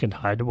place where we could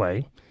hide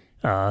away,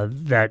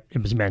 that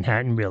it was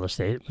Manhattan real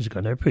estate, it was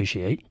going to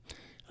appreciate,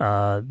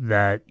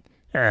 that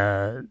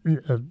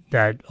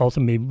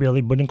ultimately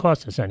really wouldn't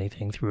cost us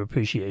anything through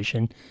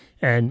appreciation.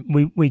 And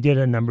we did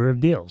a number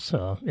of deals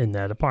in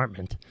that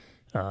apartment.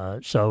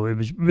 So it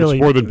was really...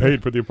 It's more than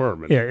paid for the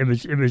apartment. Yeah,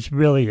 it was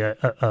really a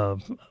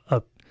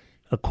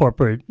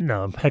corporate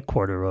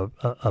headquarter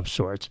of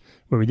sorts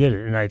where we did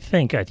it. And I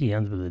think at the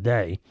end of the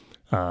day,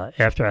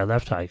 after I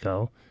left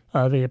Tyco,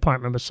 the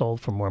apartment was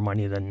sold for more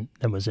money than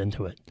was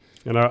into it.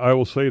 And I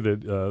will say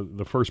that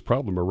the first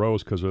problem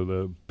arose because of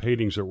the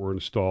paintings that were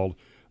installed.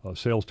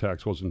 Sales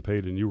tax wasn't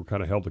paid, and you were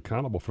kind of held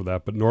accountable for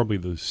that. But normally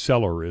the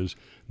seller is,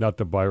 not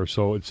the buyer.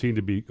 So it seemed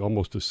to be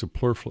almost a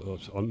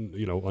superfluous,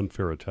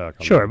 unfair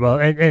attack. Sure. Well,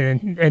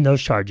 and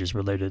those charges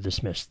were later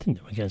dismissed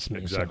against me.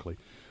 Exactly.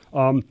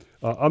 So.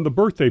 On the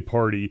birthday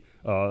party,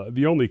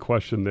 the only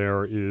question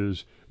there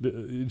is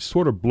it's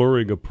sort of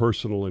blurring of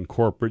personal and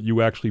corporate.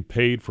 You actually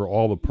paid for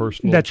all the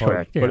personal. That's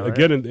correct. But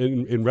again,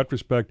 in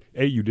retrospect,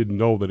 you didn't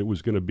know that it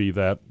was going to be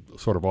that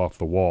sort of off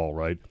the wall,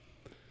 right?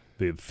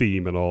 The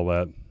theme and all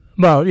that.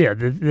 Well, yeah,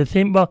 the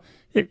theme. Well,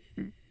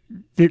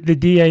 the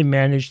DA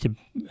managed to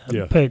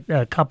put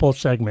a couple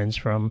segments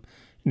from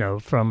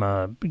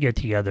a get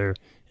together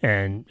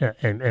and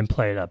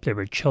play it up. There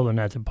were children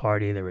at the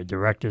party. There were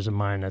directors of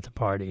mine at the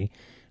party.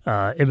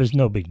 It was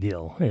no big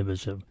deal. It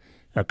was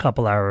a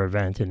couple-hour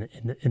event in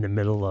the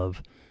middle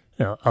of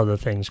other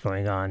things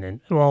going on,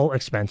 and all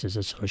expenses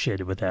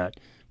associated with that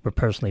were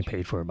personally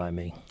paid for by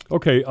me.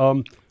 Okay,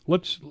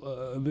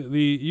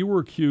 you were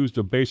accused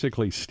of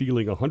basically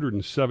stealing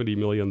 $170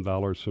 million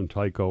from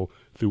Tyco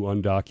through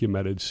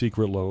undocumented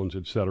secret loans,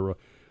 etc.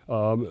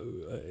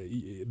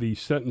 The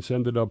sentence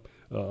ended up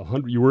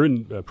you were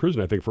in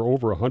prison, I think, for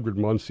over 100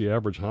 months. The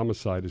average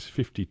homicide is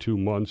 52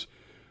 months.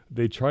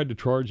 They tried to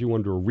charge you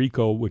under a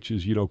RICO, which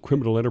is,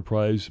 criminal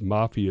enterprise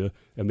mafia,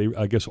 and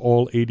I guess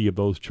all 80 of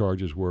those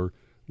charges were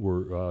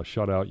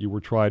shut out. You were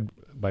tried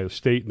by the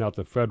state, not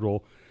the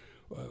federal.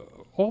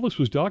 All this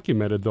was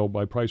documented, though,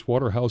 by Price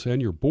Waterhouse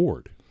and your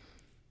board.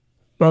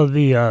 Well,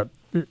 the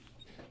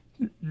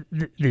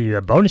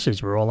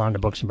bonuses were all on the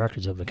books and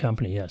records of the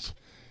company. Yes,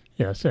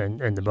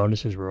 and the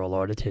bonuses were all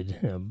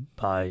audited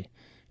by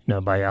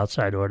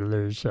outside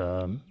auditors.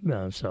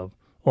 So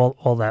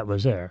all that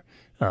was there.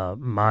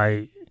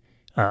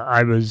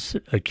 I was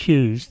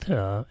accused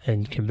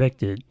and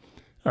convicted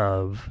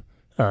of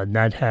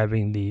not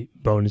having the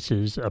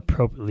bonuses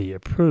appropriately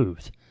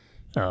approved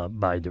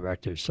by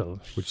directors.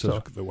 Which is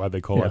why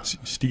they call it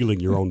stealing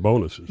your own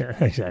bonuses. Yeah,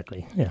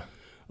 exactly. Yeah.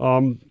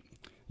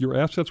 Your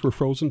assets were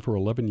frozen for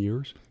 11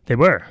 years? They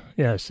were,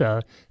 yes.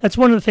 That's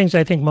one of the things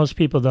I think most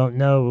people don't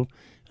know,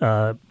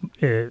 that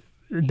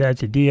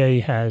the DA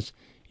has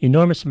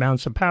enormous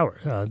amounts of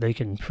power. They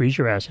can freeze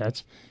your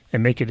assets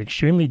and make it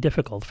extremely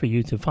difficult for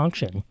you to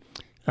function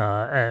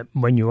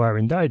when you are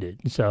indicted.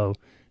 So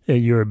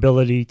your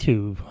ability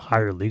to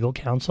hire legal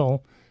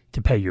counsel,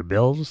 to pay your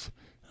bills,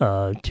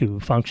 to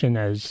function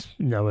as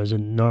a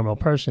normal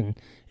person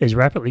is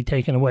rapidly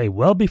taken away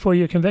well before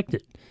you're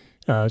convicted.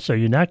 So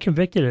you're not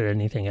convicted of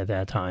anything at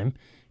that time,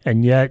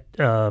 and yet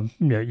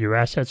your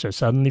assets are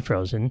suddenly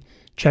frozen.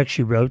 Checks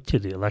you wrote to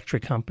the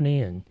electric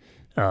company and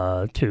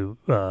to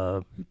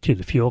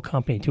the fuel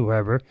company, to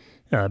whoever,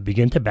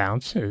 begin to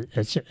bounce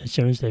as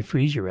soon as they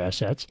freeze your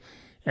assets.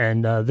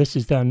 And this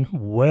is done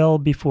well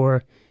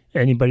before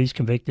anybody's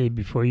convicted,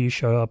 before you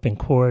show up in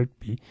court,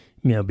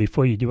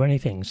 before you do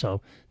anything.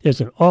 So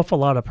there's an awful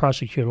lot of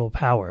prosecutorial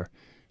power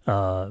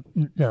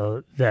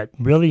that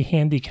really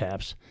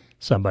handicaps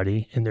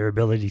somebody in their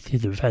ability to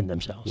defend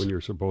themselves. When you're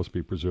supposed to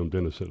be presumed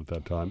innocent at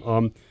that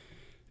time.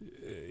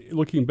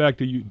 Looking back,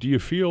 do you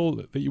feel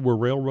that you were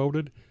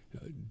railroaded?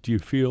 Do you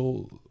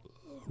feel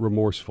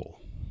remorseful?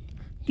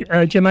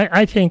 Jim,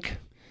 I think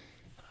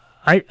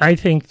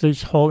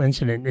this whole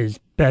incident is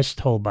best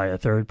told by a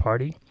third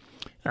party,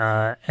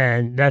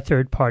 and that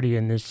third party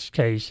in this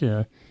case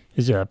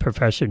is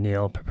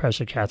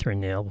Professor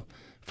Catherine Neal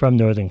from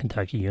Northern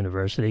Kentucky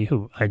University,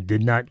 who I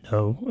did not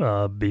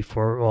know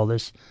before all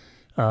this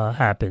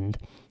happened,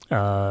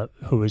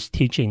 who was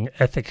teaching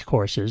ethics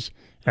courses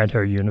at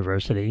her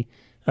university.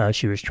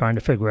 She was trying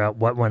to figure out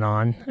what went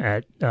on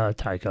at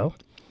Tyco.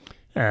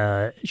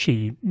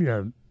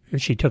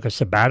 She took a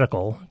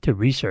sabbatical to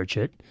research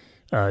it.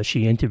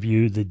 She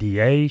interviewed the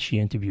DA, she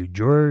interviewed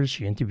jurors,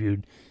 she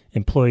interviewed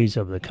employees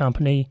of the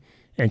company,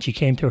 and she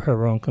came to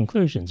her own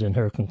conclusions. And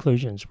her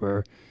conclusions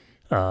were,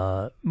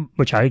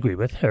 which I agree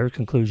with, her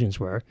conclusions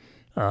were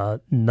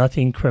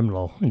nothing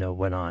criminal,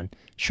 went on.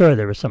 Sure,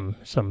 there was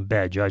some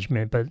bad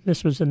judgment, but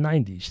this was the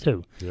 90s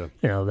too. Yeah.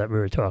 That we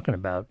were talking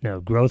about.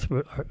 Growth.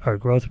 Our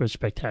growth was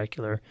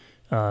spectacular,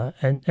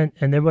 and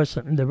there was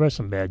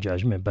some bad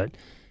judgment, but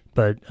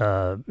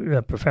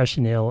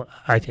Professor Neal,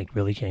 I think,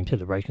 really came to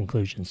the right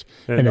conclusions,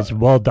 and it's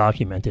well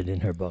documented in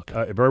her book.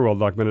 Very well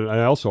documented.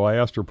 And I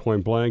asked her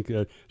point blank.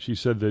 She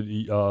said that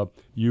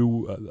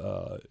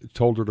you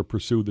told her to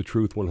pursue the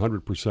truth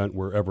 100%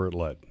 wherever it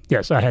led.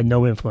 Yes, I had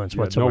no influence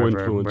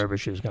whatsoever wherever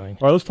she was going.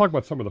 All right, let's talk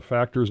about some of the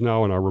factors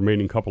now in our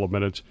remaining couple of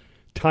minutes.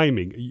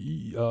 Timing.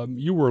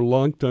 You were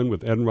locked in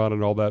with Enron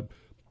and all that,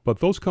 but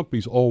those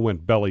companies all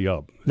went belly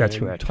up. That's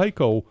correct.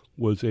 Tyco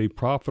was a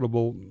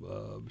profitable,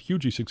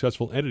 hugely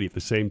successful entity at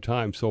the same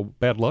time. So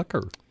bad luck,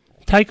 or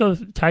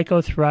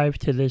Tyco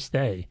thrived to this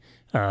day.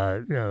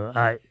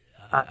 I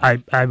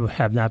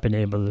have not been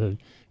able to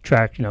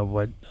track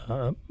what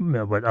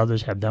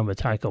others have done with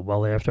Tyco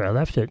well after I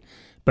left it,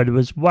 but it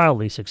was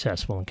wildly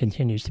successful and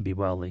continues to be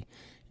wildly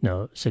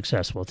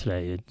successful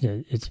today.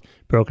 It's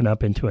broken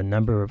up into a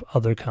number of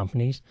other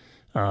companies,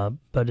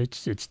 but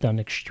it's done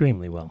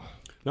extremely well.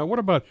 Now, what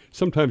about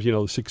sometimes,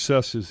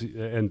 success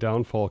and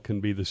downfall can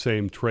be the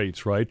same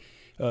traits, right?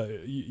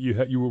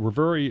 You were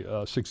very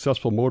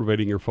successful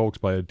motivating your folks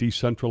by a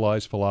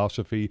decentralized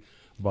philosophy,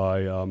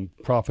 by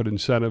profit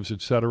incentives,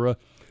 et cetera,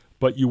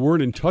 but you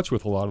weren't in touch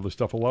with a lot of the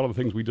stuff, a lot of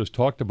the things we just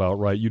talked about,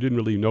 right? You didn't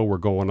really know were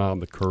going on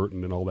the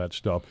curtain and all that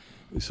stuff.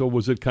 So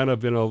was it kind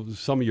of,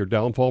 some of your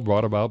downfall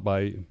brought about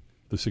by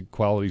the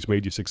qualities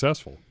made you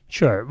successful?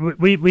 Sure.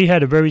 We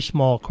had a very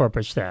small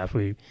corporate staff.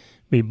 We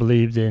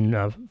believed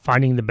in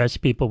finding the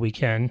best people we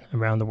can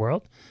around the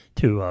world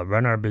to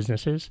run our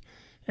businesses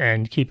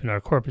and keeping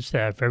our corporate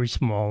staff very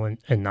small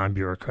and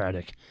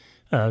non-bureaucratic.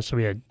 So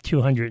we had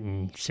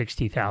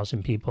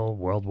 260,000 people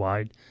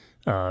worldwide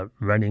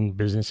running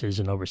businesses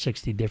in over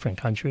 60 different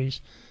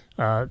countries.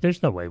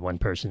 There's no way one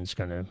person's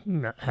going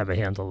to have a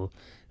handle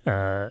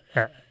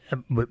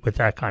with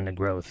that kind of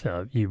growth.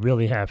 You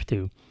really have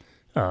to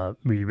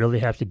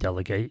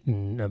delegate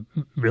and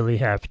really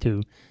have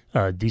to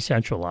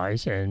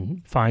decentralize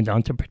and find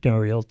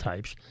entrepreneurial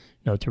types,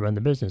 to run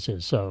the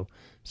businesses. So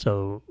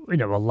a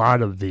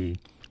lot of the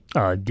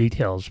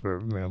details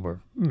were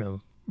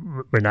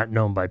not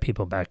known by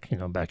people back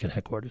at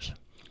headquarters.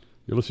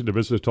 You're listening to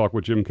Business Talk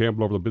with Jim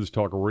Campbell over the Biz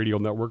Talk Radio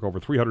Network. Over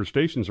 300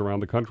 stations around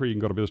the country. You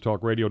can go to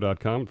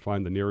biztalkradio.com and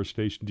find the nearest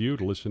station to you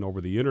to listen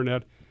over the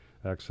internet,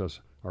 access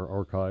our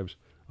archives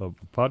of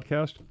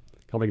podcast.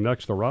 Coming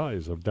next, the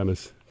rise of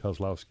Dennis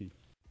Kozlowski.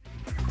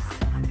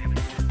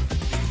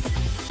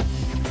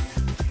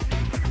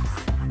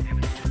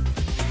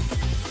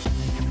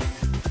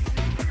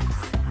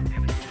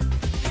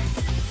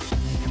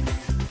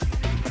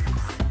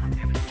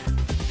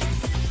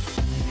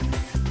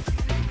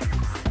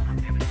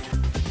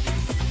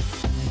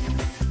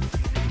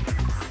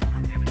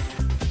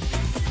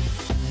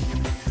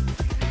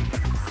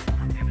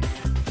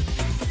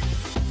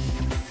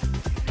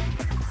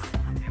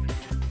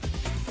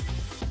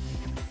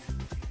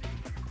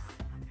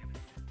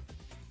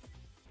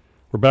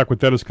 We're back with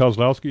Dennis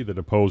Kozlowski, the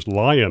deposed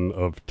lion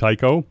of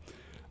Tyco.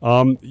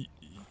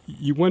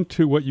 You went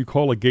to what you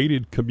call a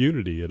gated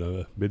community in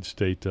a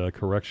mid-state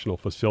correctional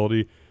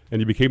facility,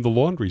 and you became the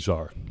laundry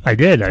czar. I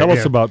did. Tell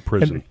us about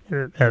prison.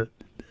 The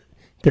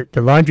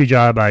laundry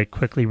job I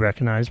quickly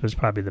recognized was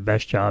probably the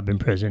best job in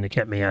prison. It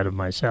kept me out of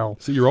my cell.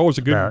 So you're always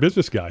a good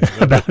business guy.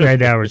 About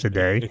 9 hours a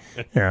day.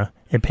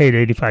 It paid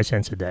 85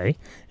 cents a day.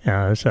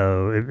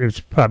 So it was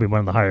probably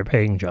one of the higher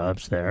paying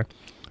jobs there.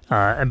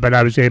 But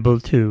I was able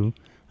to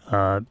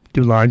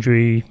do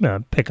laundry,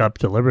 pick up,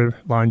 deliver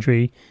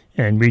laundry,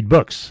 and read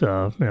books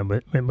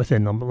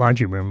within the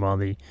laundry room while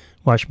the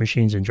wash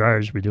machines and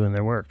dryers were doing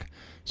their work.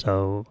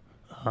 So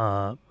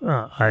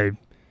I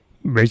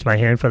raised my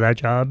hand for that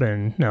job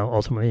and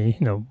ultimately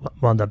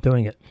wound up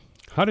doing it.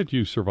 How did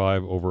you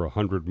survive over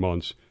 100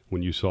 months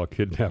when you saw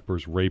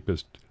kidnappers,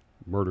 rapists,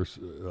 murders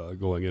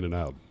going in and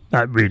out?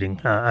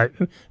 Reading. I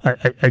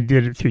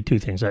did it through two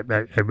things. I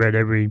read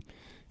every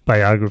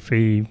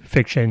biography,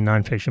 fiction,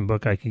 nonfiction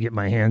book I could get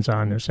my hands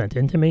on or sent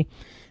in to me,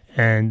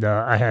 and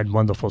I had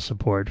wonderful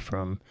support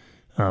from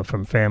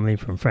family,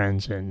 from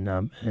friends,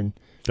 and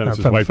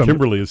Dennis's wife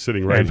Kimberly is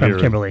sitting right here. From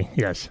Kimberly,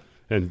 yes.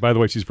 And by the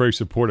way, she's very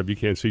supportive. You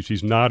can't see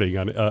she's nodding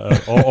on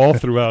all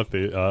throughout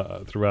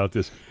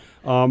this.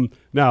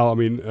 Now, I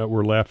mean,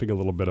 we're laughing a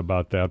little bit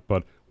about that,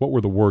 but what were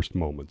the worst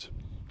moments?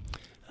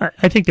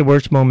 I think the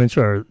worst moments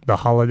are the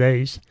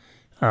holidays.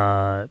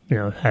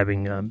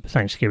 Having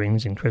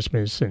Thanksgivings and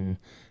Christmas and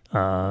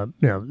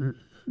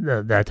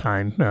that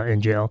time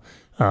in jail.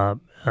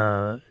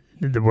 The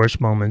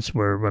worst moments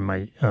were when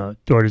my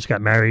daughters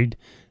got married,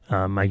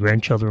 my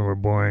grandchildren were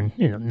born.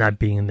 Not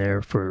being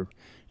there for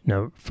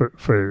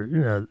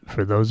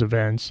those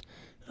events,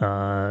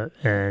 so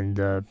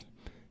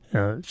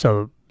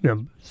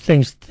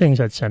things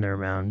that center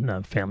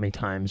around family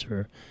times.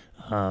 Or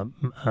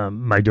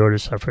my daughter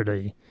suffered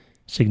a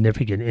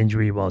significant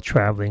injury while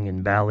traveling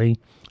in Bali,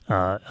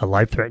 a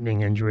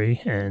life-threatening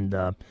injury, and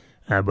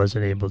I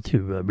wasn't able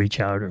to reach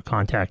out or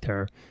contact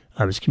her.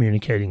 I was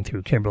communicating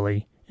through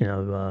Kimberly,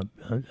 to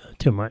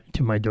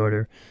my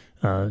daughter.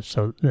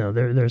 So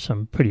there's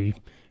some pretty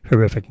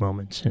horrific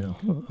moments,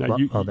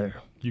 while there.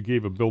 You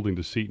gave a building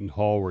to Seton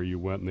Hall where you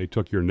went, and they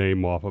took your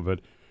name off of it.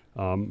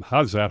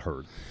 How does that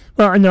hurt?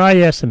 Well, no, I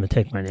asked them to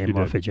take my name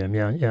off of Jim.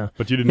 Yeah.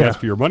 But you didn't ask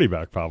for your money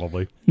back,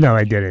 probably. No,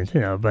 I didn't.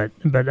 But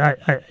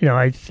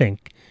I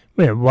think,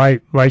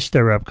 why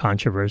stir up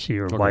controversy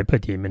or why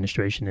put the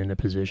administration in a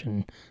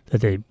position that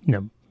they,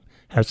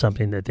 have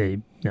something that they,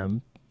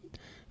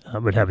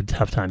 would have a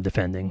tough time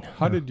defending.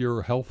 How did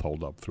your health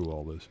hold up through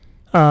all this?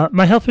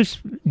 My health was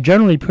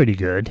generally pretty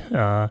good.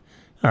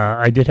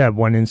 I did have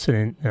one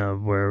incident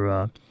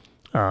where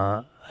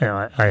I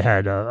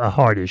had a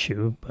heart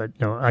issue, but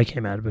I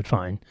came out of it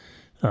fine.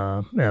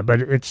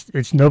 But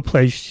it's no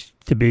place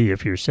to be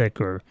if you're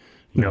sick or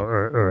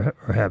or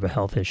have a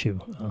health issue.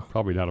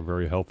 Probably not a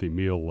very healthy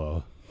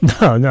meal.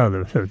 No,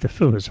 the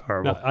food was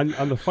horrible. Now,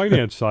 on the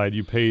finance side,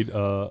 you paid.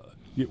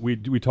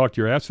 We talked.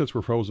 Your assets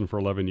were frozen for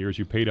 11 years.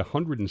 You paid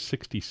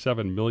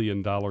 $167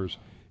 million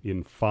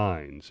in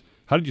fines.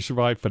 How did you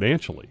survive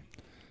financially?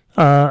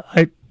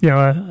 I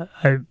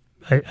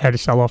had to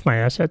sell off my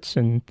assets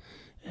and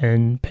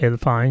pay the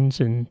fines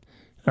and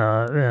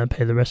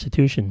pay the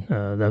restitution.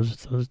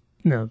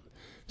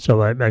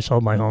 So I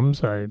sold my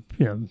homes. I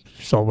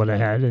sold what I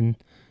had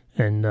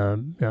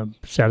and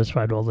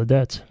satisfied all the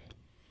debts.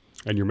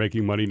 And you're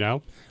making money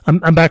now?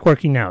 I'm back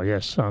working now.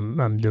 Yes,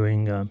 I'm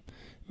doing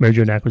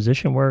merger and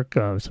acquisition work,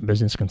 some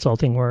business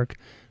consulting work.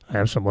 I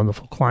have some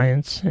wonderful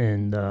clients,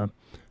 and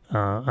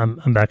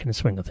I'm back in the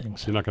swing of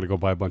things. You're not going to go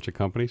buy a bunch of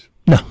companies?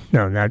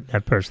 No, not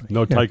personally.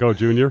 No Tyco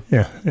Jr.?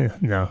 Yeah,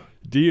 no.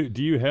 Do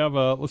you have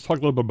let's talk a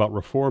little bit about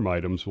reform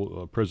items,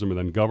 PRISM and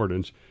then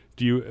governance.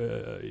 Do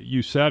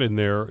you sat in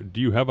there?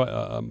 Do you have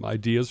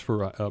ideas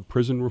for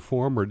prison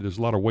reform, or there's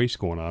a lot of waste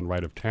going on,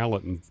 right, of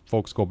talent, and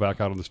folks go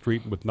back out on the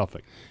street with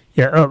nothing?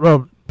 Yeah,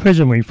 well,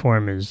 prison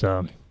reform is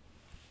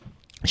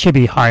should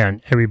be high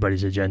on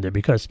everybody's agenda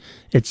because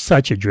it's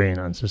such a drain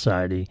on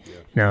society.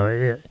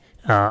 Yeah.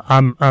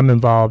 I'm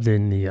involved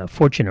in the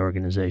Fortune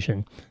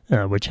organization,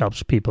 which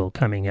helps people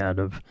coming out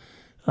of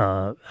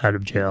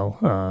jail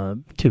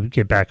to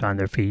get back on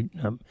their feet,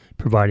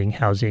 providing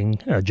housing,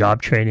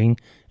 job training,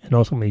 and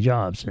ultimately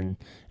jobs. And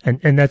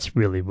that's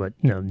really what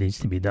needs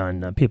to be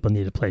done. People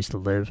need a place to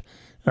live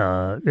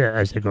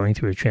as they're going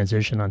through a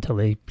transition until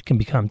they can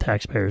become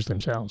taxpayers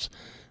themselves.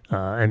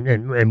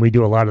 And we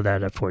do a lot of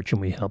that at Fortune.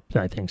 We helped,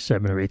 I think,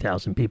 7,000 or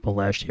 8,000 people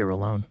last year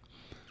alone.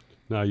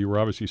 Now, you were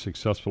obviously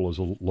successful as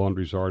a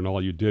laundry czar and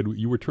all you did.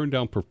 You were turned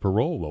down for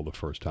parole, though, the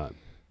first time.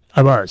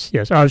 I was,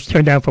 yes. I was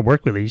turned down for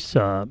work release.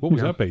 What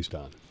was that based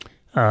on?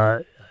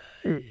 I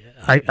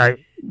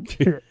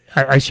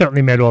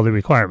certainly met all the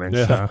requirements.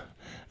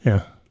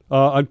 Yeah.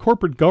 On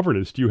corporate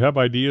governance, do you have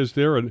ideas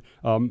there? And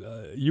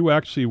you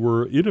actually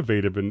were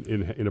innovative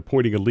in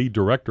appointing a lead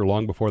director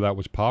long before that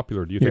was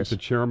popular. Do you think the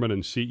chairman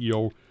and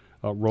CEO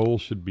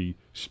roles should be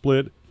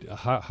split?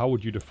 How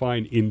would you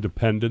define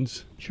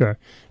independence? Sure.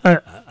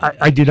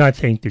 I do not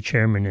think the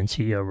chairman and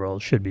CEO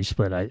roles should be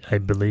split. I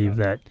believe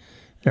that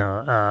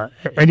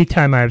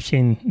anytime I've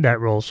seen that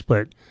role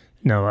split,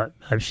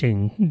 I've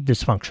seen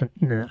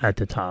dysfunction at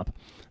the top.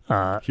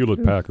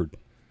 Hewlett-Packard.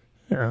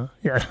 Yeah,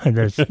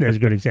 there's a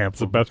good example. It's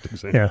the best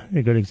example. Yeah,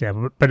 a good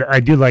example. But I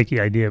do like the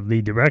idea of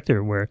lead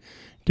director, where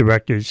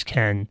directors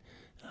can,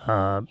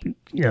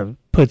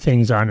 put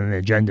things on an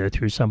agenda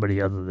through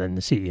somebody other than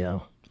the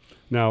CEO.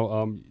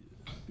 Now,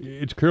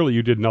 it's clearly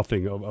you did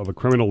nothing of a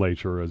criminal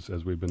nature, as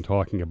we've been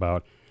talking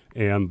about,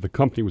 and the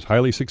company was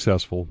highly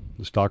successful.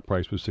 The stock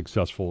price was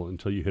successful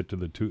until you hit to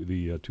the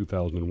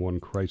 2001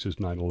 crisis,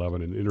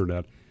 9/11, and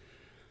internet.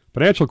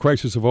 Financial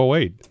crisis of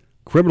 2008.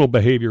 Criminal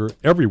behavior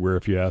everywhere,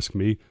 if you ask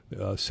me,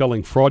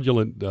 selling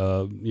fraudulent,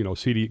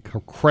 CD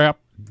crap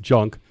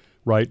junk,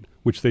 right,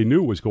 which they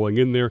knew was going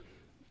in there.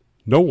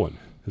 No one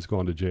has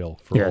gone to jail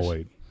for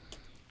 2008.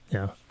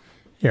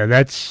 Yeah,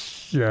 that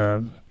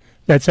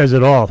says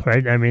it all,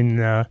 right? I mean,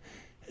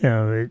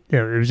 it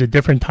was a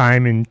different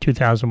time in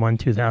 2001,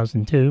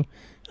 2002,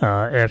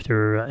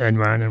 after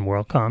Enron and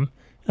WorldCom,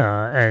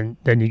 and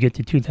then you get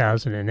to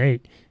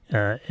 2008,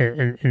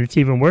 and it's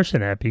even worse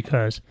than that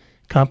because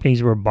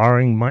companies were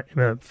borrowing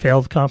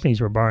failed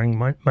companies were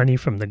borrowing money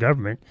from the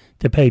government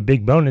to pay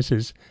big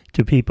bonuses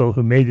to people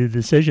who made the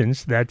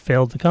decisions that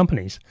failed the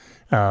companies.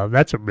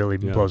 That's what really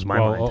blows my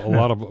mind. A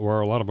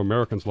lot of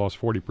Americans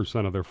lost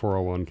 40% of their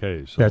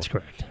 401ks. So. That's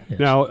correct. Yes.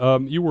 Now,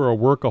 you were a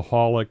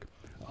workaholic.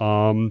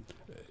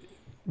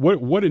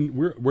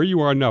 Where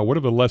you are now? What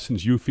are the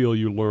lessons you feel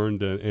you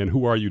learned, and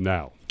who are you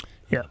now?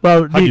 Yeah.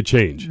 Well, how did you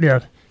change?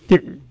 Yeah.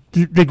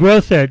 The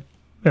growth that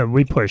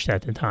we pushed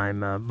at the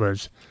time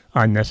was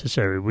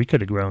unnecessary. We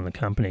could have grown the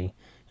company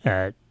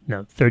at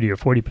 30 or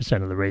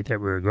 40% of the rate that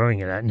we were growing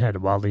it at and had a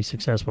wildly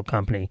successful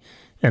company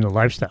and a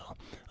lifestyle.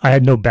 I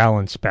had no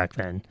balance back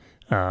then.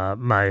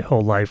 My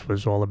whole life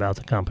was all about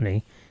the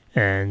company,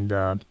 and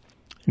that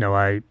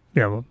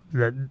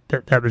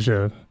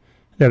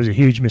was a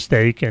huge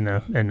mistake and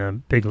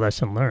a big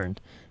lesson learned.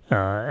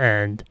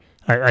 And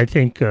I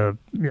think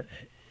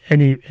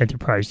any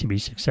enterprise to be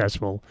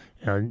successul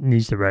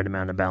needs the right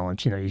amount of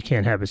balance. You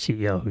can't have a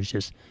CEO who's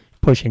just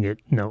pushing it,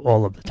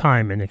 all of the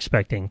time and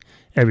expecting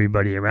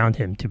everybody around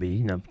him to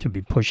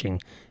be pushing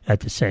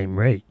at the same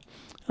rate.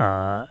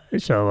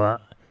 So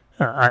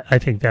I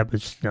think that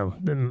was,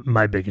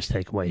 my biggest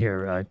takeaway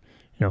here.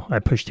 I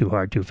pushed too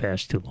hard, too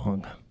fast, too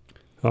long.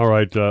 All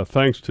right.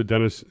 Thanks to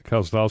Dennis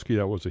Kozlowski.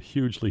 That was a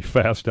hugely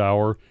fast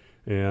hour,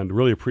 and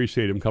really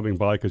appreciate him coming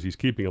by because he's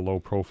keeping a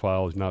low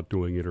profile. He's not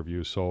doing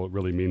interviews, so it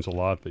really means a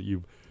lot that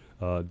you've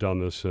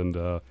done this, and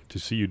to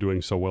see you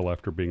doing so well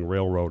after being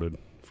railroaded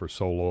for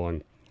so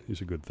long is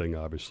a good thing,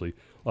 obviously.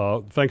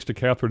 Thanks to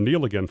Catherine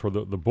Neal again for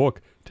the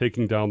book,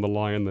 Taking Down the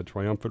Lion, The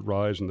Triumphant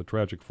Rise and the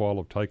Tragic Fall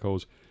of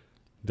Tyco's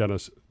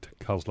Dennis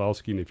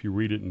Kozlowski. And if you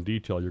read it in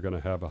detail, you're going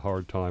to have a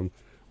hard time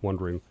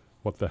wondering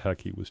what the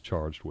heck he was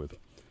charged with.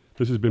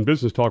 This has been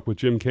Business Talk with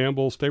Jim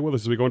Campbell. Stay with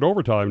us as we go into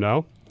overtime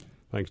now.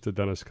 Thanks to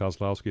Dennis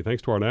Kozlowski.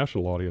 Thanks to our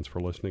national audience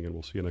for listening, and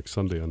we'll see you next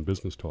Sunday on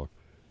Business Talk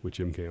with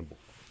Jim Campbell.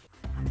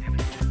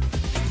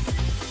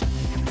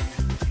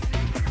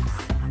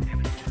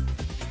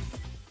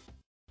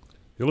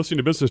 You're listening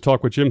to Business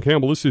Talk with Jim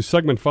Campbell. This is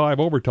segment 5,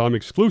 overtime,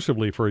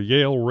 exclusively for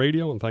Yale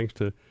Radio, and thanks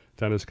to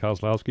Dennis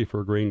Kozlowski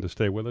for agreeing to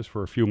stay with us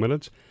for a few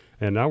minutes.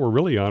 And now we're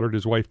really honored.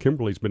 His wife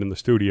Kimberly's been in the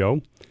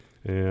studio,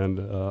 and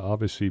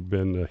obviously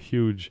been a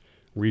huge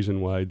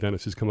reason why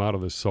Dennis has come out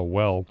of this so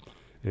well.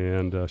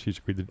 And she's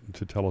agreed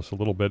to tell us a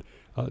little bit.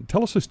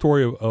 Tell us a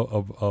story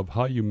of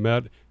how you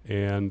met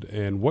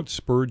and what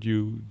spurred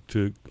you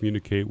to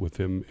communicate with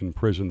him in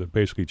prison that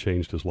basically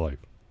changed his life.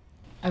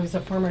 I was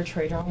a former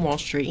trader on Wall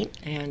Street,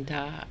 and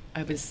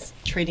I was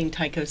trading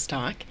Tyco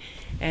stock,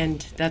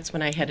 and that's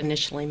when I had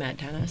initially met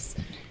Dennis.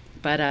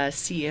 But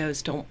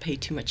CEOs don't pay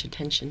too much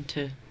attention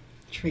to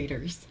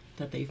traders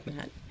that they've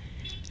met.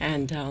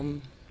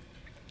 And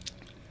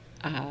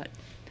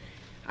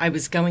I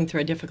was going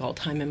through a difficult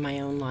time in my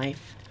own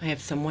life. I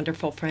have some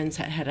wonderful friends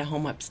that had a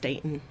home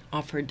upstate and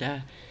offered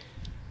to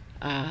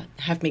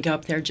have me go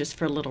up there just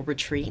for a little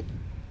retreat.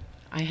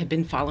 I had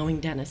been following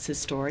Dennis's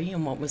story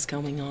and what was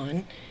going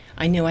on.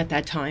 I knew at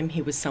that time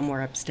he was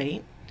somewhere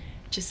upstate.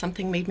 Just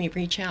something made me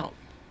reach out.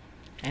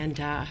 And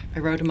I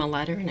wrote him a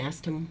letter and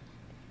asked him,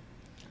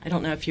 I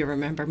don't know if you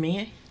remember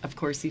me. Of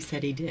course, he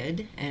said he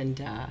did.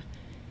 And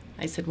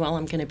I said, well,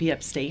 I'm going to be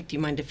upstate. Do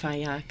you mind if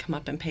I come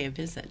up and pay a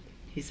visit?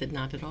 He said,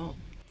 not at all.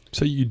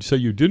 So you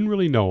didn't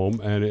really know him,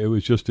 and it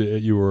was just were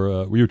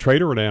you a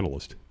trader or an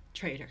analyst?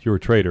 Trader. You were a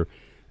trader.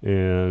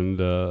 And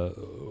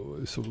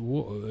so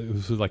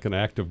was it like an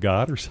act of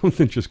God or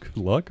something, just good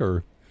luck,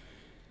 or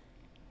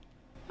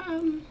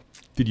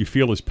did you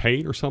feel his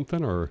pain or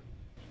something, or?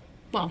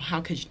 Well,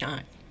 how could you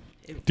not?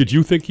 Did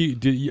you think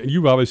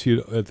you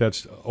obviously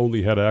that's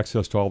only had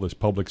access to all this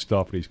public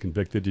stuff and he's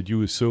convicted. Did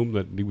you assume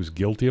that he was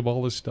guilty of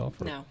all this stuff?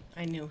 Or? No,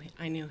 I knew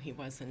he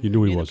wasn't. You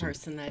knew he I knew wasn't. The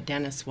person that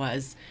Dennis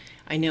was.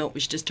 I knew it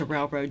was just a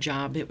railroad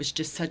job. It was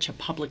just such a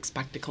public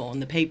spectacle in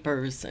the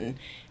papers, and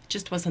it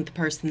just wasn't the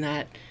person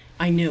that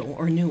I knew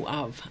or knew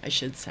of, I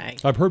should say.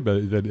 I've heard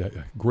that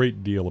a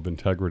great deal of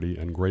integrity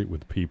and great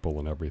with people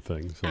and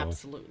everything. So.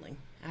 Absolutely.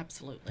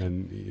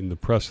 And in the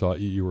press thought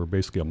you were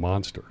basically a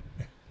monster,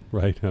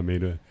 right? I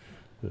mean,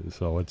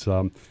 so it's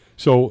so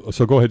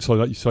go ahead.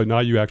 So now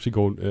you actually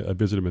go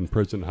visit him in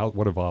prison.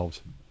 What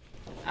evolves?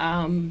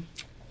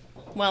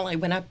 Well, I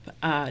went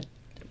up.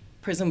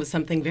 Prison was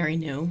something very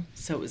new,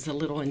 so it was a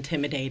little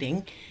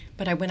intimidating.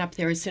 But I went up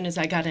there as soon as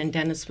I got in.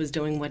 Dennis was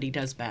doing what he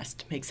does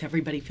best, makes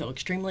everybody feel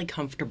extremely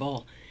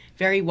comfortable,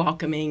 very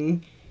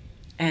welcoming.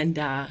 And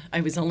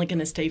I was only going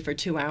to stay for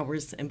 2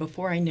 hours, and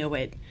before I knew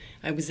it,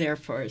 I was there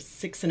for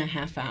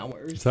 6.5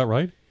 hours. Is that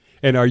right?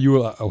 And are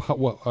you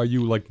are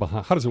you like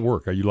behind? How does it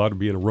work? Are you allowed to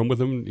be in a room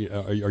with him?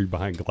 Are you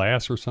behind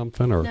glass or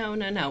something? Or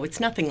No. It's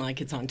nothing like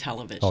it's on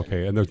television.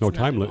 Okay, and there's no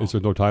time limit. Is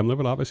there no time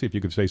limit? Obviously, if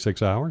you could stay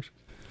 6 hours.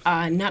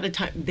 Not a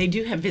time. They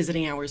do have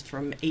visiting hours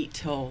from 8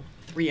 till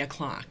 3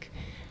 o'clock,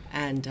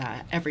 and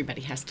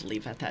everybody has to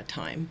leave at that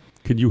time.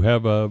 Can you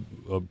have a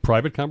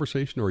private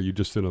conversation, or are you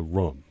just in a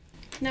room?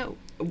 No.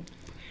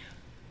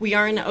 We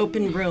are in an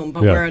open room,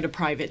 but we're at a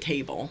private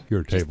table.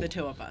 You're at a table. Just the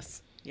two of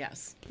us.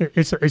 Yes.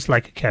 It's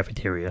like a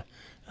cafeteria.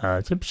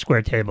 It's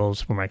square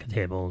tables, formica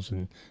tables,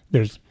 and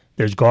there's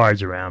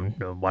guards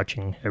around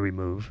watching every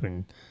move,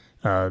 and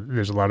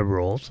there's a lot of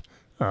rules.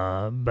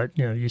 But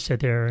you sit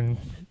there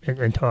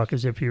and talk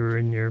as if you were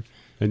in your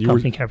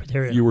company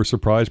cafeteria. You were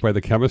surprised by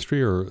the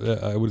chemistry, or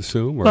I would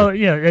assume. Or? Well,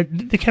 yeah,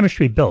 the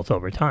chemistry built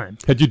over time.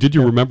 Did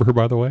you remember her,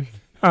 by the way?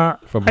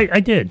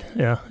 I did.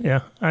 Yeah.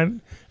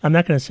 I'm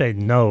not going to say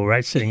no,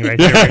 right? Sitting right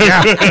here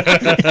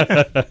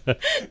right now.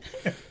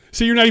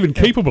 See, you're not even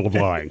capable of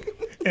lying.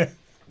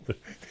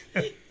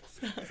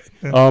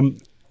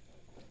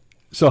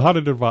 So how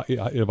did it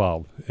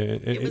evolve?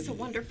 It was a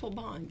wonderful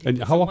bond. And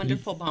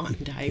Wonderful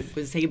bond. I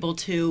was able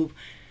to,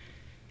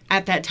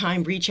 at that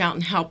time, reach out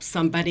and help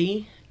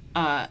somebody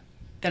that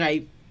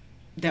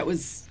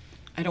was,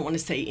 I don't want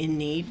to say in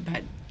need,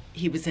 but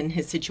he was in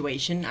his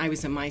situation. I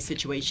was in my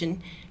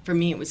situation. For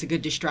me, it was a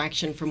good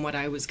distraction from what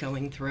I was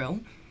going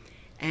through.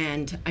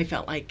 And I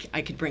felt like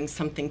I could bring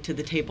something to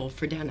the table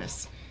for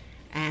Dennis.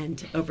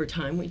 And over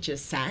time, we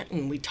just sat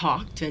and we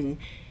talked. And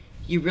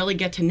you really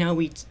get to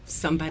know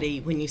somebody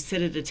when you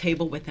sit at a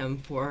table with them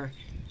for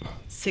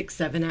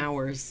 6-7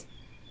 hours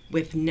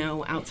with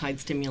no outside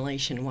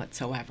stimulation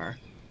whatsoever.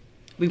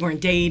 We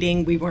weren't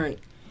dating. We weren't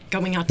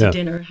going out to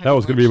dinner. That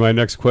was going to be my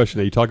next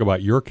question. You talk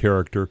about your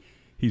character.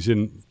 He's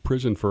in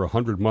prison for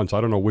 100 months.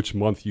 I don't know which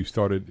month you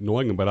started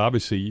knowing him, but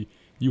obviously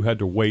you had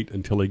to wait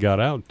until he got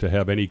out to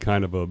have any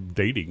kind of a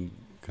dating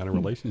kind of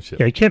relationship.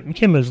 Yeah,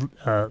 Kim was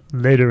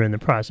later in the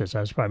process. I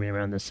was probably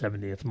around the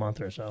 70th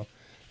month or so.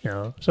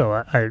 So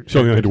I she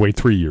only had to wait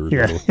 3 years.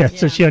 Yeah.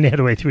 So she only had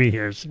to wait 3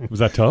 years. Was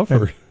that tough?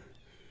 Or?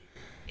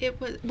 It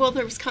was. Well,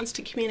 there was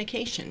constant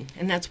communication,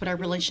 and that's what our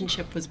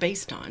relationship was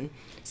based on.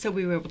 So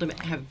we were able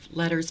to have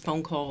letters,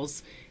 phone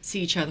calls,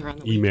 see each other on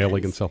the emailing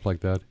weekends. and stuff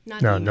like that. No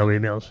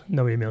emails.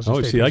 No emails.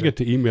 Oh, see, I get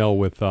to email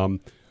with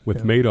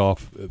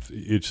Madoff.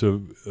 It's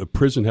a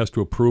prison has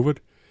to approve it,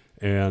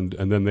 and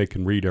then they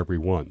can read every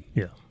one.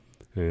 Yeah.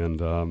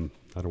 And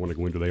I don't want to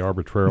go into. They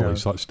arbitrarily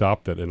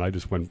stopped it, and I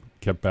just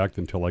kept back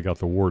until I got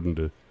the warden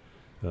to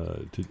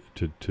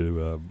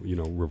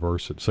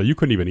reverse it. So you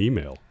couldn't even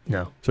email.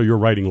 No. So you're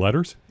writing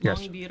letters? Yes.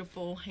 Long,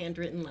 beautiful,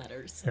 handwritten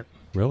letters. Yep.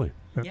 Really?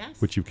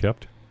 Yes. Which you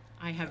kept?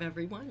 I have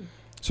every one.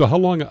 So how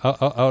long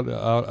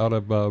out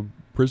of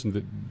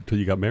prison till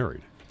you got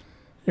married?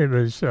 It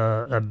was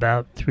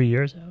about 3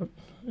 years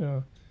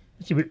out.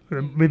 See,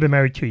 we've been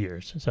married 2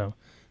 years. So.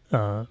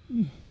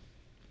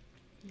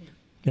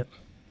 Yep.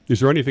 Is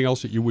there anything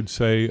else that you would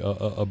say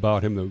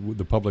about him that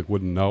the public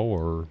wouldn't know,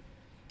 or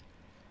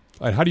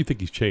And how do you think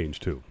he's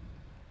changed, too?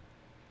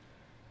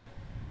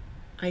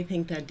 I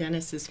think that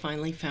Dennis has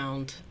finally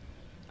found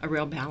a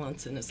real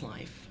balance in his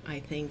life. I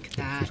think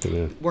that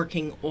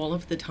working all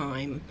of the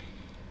time,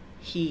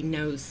 he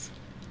knows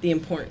the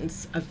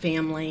importance of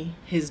family,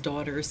 his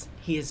daughters.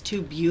 He has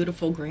 2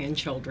 beautiful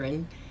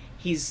grandchildren.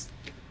 He's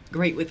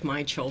great with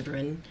my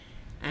children.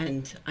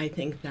 And I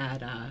think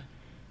that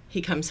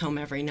he comes home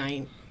every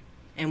night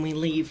and we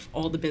leave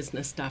all the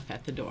business stuff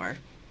at the door.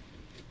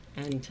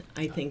 And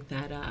I think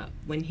that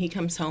when he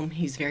comes home,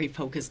 he's very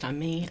focused on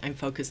me. I'm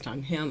focused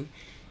on him.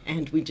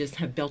 And we just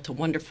have built a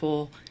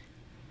wonderful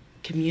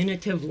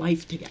communicative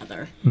life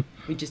together.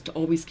 We just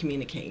always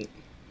communicate.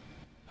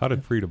 How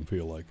did freedom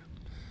feel like?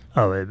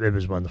 Oh, it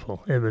was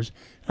wonderful. It was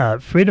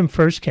freedom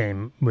first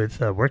came with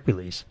work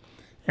release,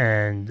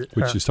 and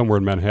which is somewhere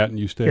in Manhattan.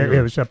 You stayed?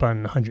 It was up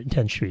on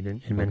 110th Street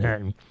in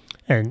Manhattan.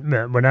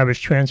 And when I was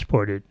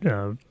transported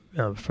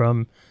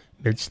from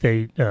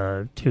Mid-State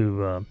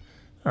to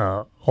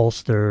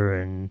Ulster,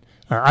 and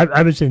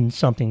I was in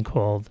something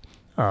called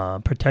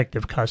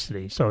protective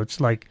custody. So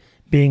it's like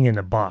being in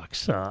a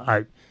box.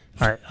 I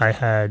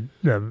had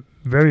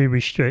very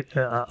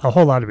a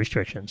whole lot of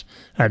restrictions.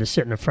 I had to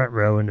sit in the front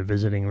row in the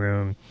visiting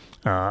room.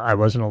 I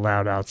wasn't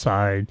allowed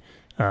outside.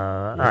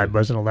 I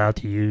wasn't allowed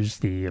to use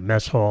the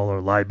mess hall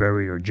or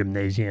library or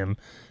gymnasium.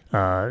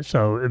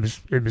 So it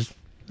was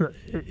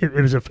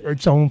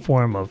its own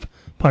form of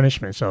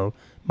punishment. So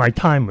my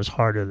time was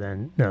harder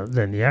than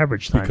the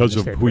average time. Because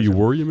of who you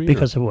were, you mean?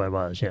 Because of who I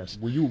was, yes.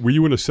 Were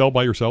you in a cell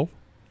by yourself?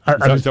 I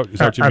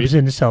was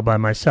in a cell by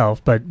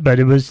myself, but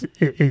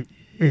it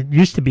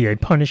used to be a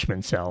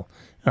punishment cell.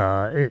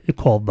 It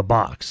called the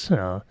box.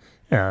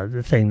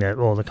 The thing that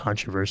all the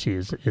controversy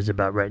is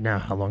about right now,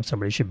 how long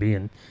somebody should be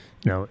in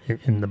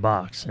the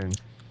box. And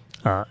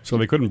so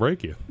they couldn't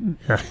break you?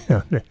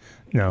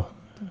 No,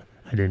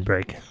 I didn't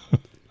break.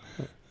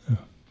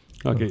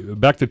 Okay,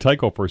 back to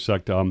Tyco for a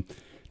sec.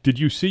 Did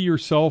you see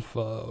yourself?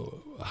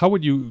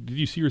 Did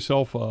you see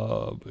yourself?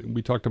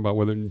 We talked about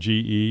whether in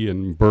GE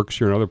and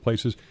Berkshire and other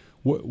places.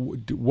 What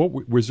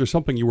was there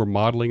something you were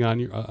modeling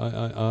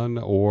on,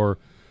 or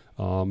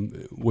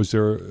was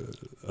there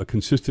a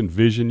consistent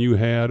vision you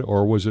had,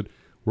 or was it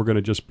we're going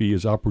to just be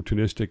as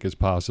opportunistic as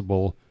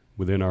possible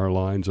within our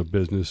lines of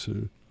business?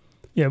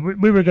 Yeah,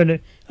 we were going to.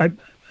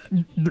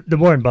 The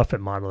Warren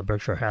Buffett model of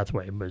Berkshire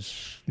Hathaway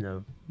was,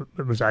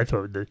 I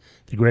thought the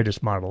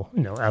greatest model,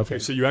 out there.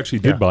 So you actually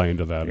did buy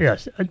into that.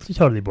 Yes, I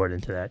totally bought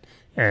into that.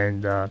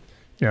 And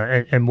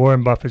and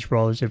Warren Buffett's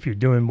role is if you're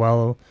doing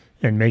well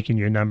and making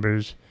your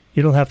numbers,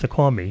 you don't have to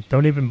call me.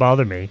 Don't even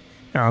bother me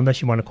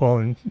unless you want to call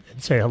and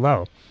say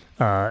hello.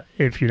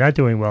 If you're not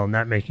doing well and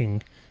not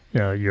making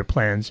your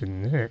plans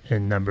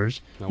and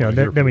numbers,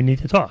 then we need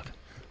to talk.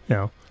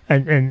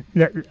 And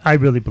I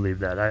really believe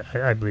that.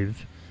 I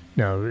believe.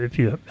 If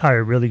you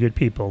hire really good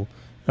people,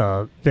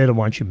 they don't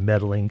want you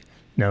meddling,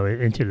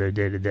 into their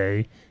day to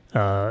day.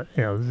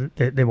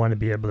 They want to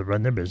be able to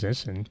run their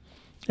business and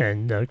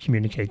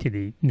communicate to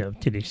the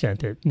extent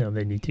that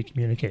they need to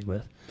communicate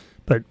with.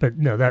 But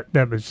no,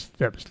 that was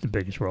the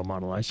biggest role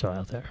model I saw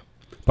out there.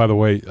 By the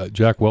way,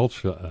 Jack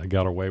Welch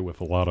got away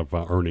with a lot of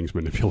earnings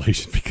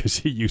manipulation because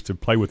he used to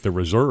play with the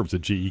reserves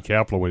at GE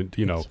Capital,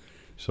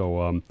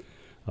 so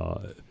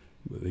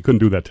they couldn't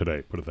do that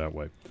today. Put it that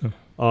way.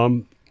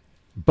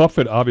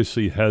 Buffett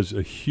obviously has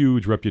a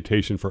huge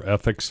reputation for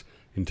ethics,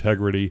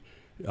 integrity.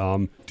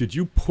 Did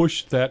you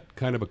push that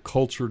kind of a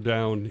culture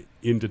down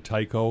into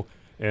Tyco?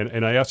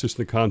 And I ask this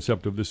in the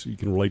concept of this, you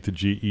can relate to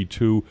GE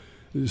too.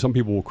 Some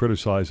people will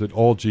criticize that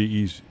all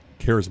GE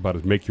cares about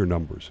is make your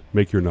numbers,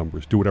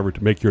 do whatever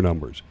to make your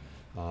numbers,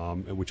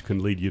 which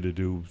can lead you to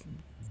do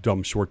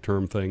dumb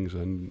short-term things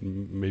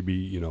and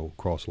maybe,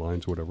 cross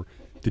lines or whatever.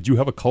 Did you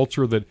have a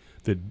culture that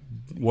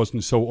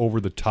wasn't so over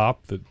the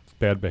top that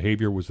bad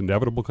behavior was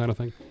inevitable kind of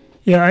thing?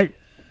 Yeah,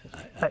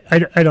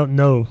 I don't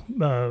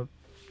know.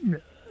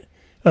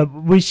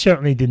 We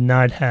certainly did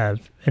not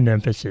have an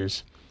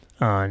emphasis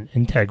on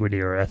integrity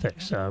or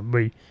ethics.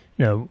 We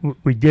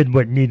did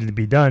what needed to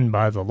be done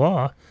by the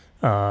law,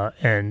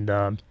 and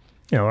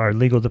our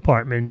legal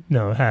department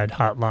had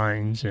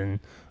hotlines and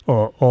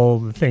all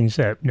the things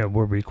that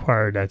were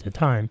required at the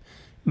time.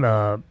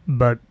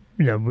 But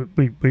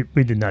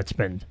we did not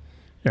spend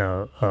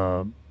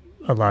a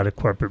lot of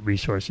corporate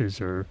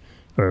resources or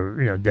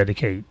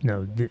dedicate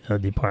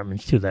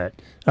departments to that.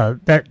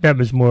 That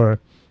was more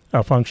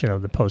a function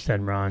of the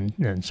post-Enron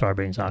and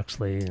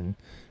Sarbanes-Oxley, and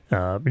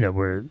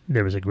where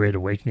there was a great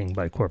awakening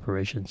by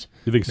corporations.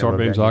 You think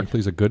Sarbanes-Oxley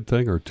is a good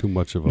thing or too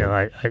much of a? No,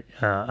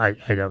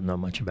 I don't know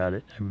much about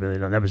it. I really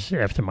don't. That was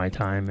after my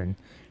time, and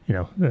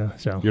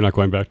so. You're not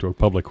going back to a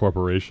public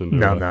corporation.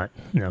 No.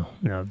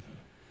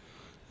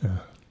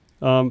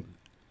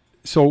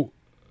 So,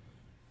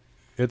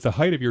 at the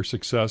height of your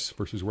success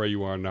versus where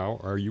you are now,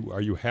 are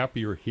you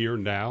happier here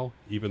now,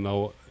 even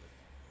though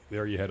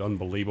there you had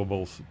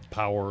unbelievable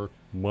power,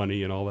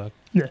 money, and all that?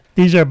 Yeah,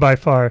 these are by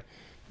far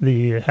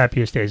the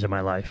happiest days of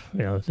my life.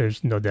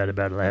 There's no doubt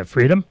about it. I have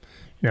freedom,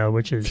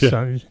 which is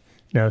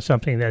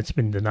something that's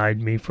been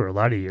denied me for a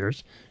lot of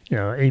years.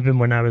 Even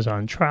when I was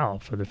on trial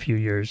for the few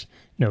years,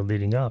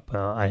 leading up,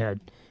 I had,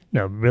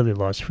 really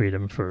lost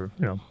freedom for,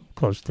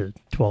 close to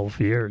 12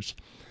 years.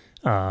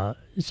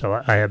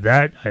 So I have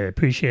that. I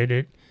appreciate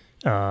it.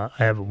 I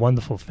have a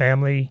wonderful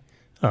family.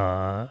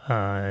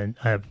 And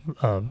I have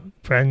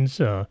friends.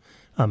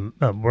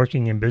 I'm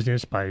working in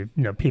business by,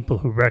 people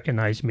who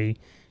recognize me,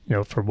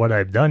 for what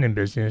I've done in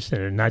business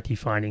and are not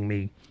defining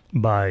me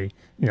by,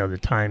 the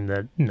time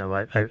that,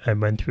 I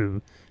went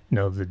through,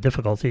 the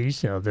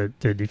difficulties.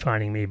 They're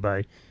defining me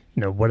by,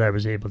 what I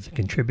was able to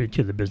contribute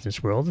to the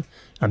business world.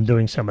 I'm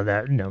doing some of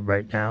that,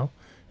 right now,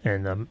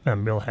 and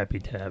I'm real happy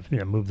to have,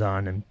 moved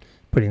on and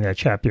putting that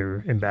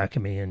chapter in back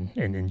of me and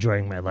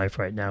enjoying my life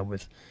right now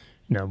with,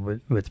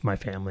 with my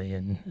family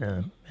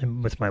and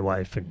with my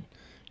wife and,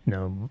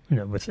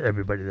 with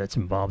everybody that's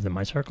involved in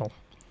my circle.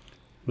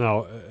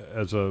 Now,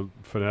 as a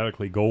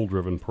fanatically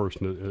goal-driven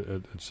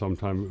person at some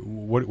time,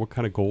 what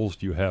kind of goals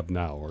do you have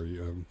now? Are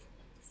you?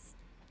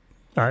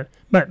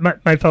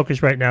 My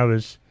focus right now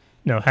is,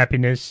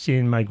 happiness,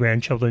 seeing my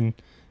grandchildren,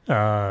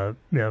 find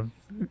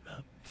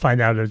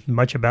out as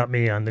much about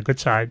me on the good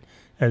side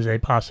as they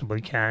possibly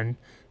can.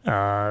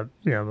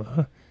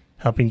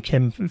 Helping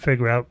Kim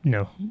figure out,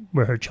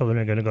 where her children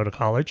are going to go to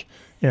college.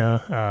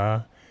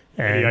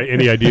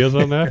 Any ideas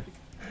on that?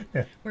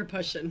 Yeah. We're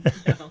pushing.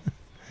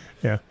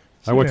 Yeah.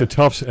 I went to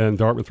Tufts and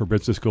Dartmouth for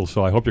business school,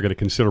 so I hope you're going to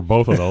consider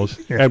both of those.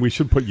 And we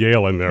should put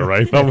Yale in there,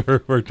 right? While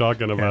we're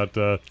talking about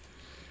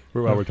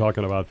we're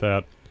talking about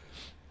that.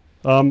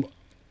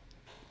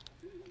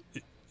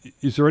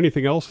 Is there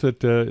anything else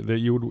that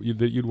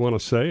you'd want to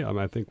say?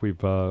 I think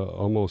we've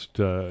almost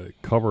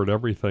covered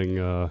everything.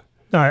 No,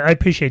 I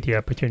appreciate the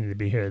opportunity to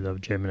be here, though,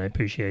 Jim, and I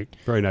appreciate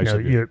very nice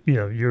of you.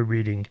 You're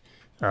reading,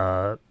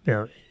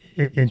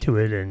 into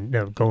it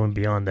and going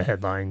beyond the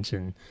headlines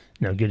and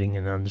getting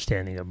an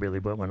understanding of really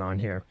what went on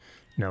here.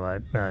 I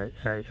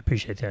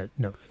appreciate that.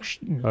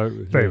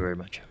 Very very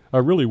much. I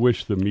really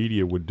wish the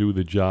media would do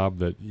the job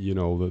that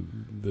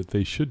that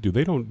they should do.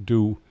 They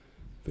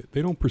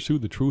don't pursue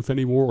the truth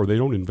anymore, or they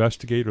don't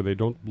investigate, or they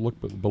don't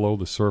look below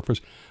the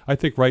surface. I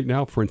think right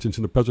now, for instance,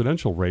 in the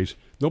presidential race,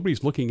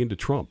 nobody's looking into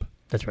Trump.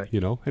 That's right.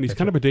 And he's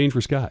kind of a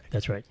dangerous guy.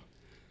 That's right.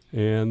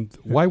 And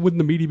why wouldn't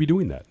the media be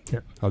doing that? Yeah.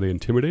 Are they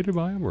intimidated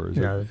by him, or is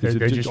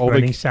they're just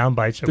running sound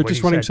bites? They're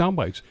just running sound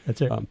bites.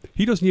 That's it.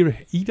 He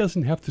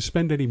doesn't have to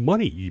spend any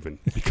money even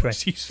because right.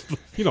 he's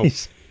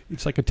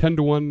it's like a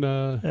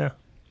 10-to-1. Yeah.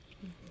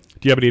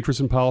 Do you have any interest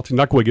in politics?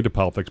 Not going into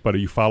politics, but are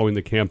you following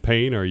the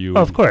campaign? Are you?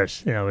 Oh, of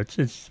course.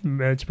 It's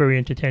very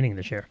entertaining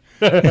this year.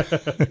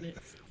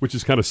 Which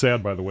is kind of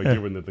sad, by the way,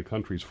 given that the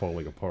country's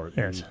falling apart.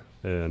 Yes.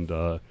 And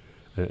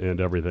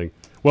everything.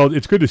 Well,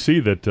 it's good to see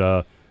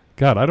that.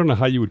 God, I don't know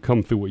how you would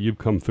come through what you've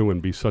come through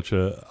and be such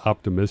a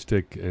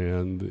optimistic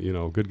and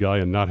good guy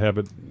and not have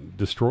it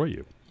destroy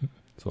you.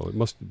 So it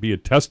must be a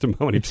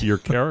testimony to your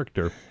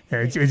character.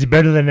 It's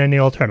better than any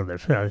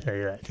alternative. I'll tell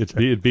you that.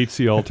 It beats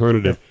the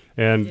alternative.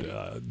 And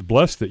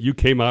blessed that you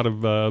came out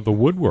of the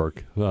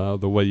woodwork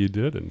the way you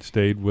did and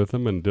stayed with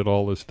him and did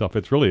all this stuff.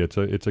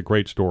 It's a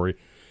great story.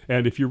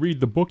 And if you read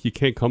the book, you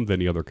can't come to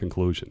any other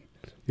conclusion.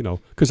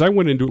 Because I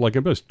went into it like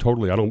I'm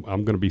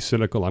going to be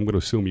cynical. I'm going to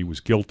assume he was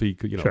guilty.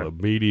 Sure. The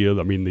media,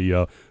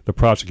 the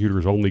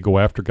prosecutors only go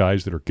after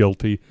guys that are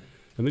guilty.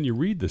 And then you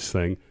read this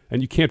thing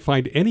and you can't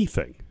find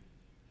anything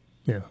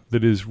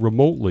that is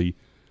remotely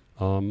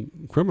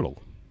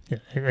criminal. Yeah.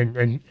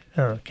 And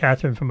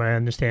Catherine, from what I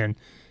understand,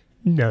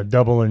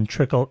 double and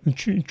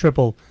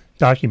triple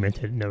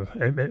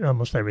documented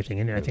almost everything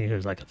in there. I think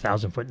there's like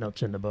 1,000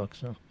 footnotes in the book.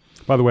 So,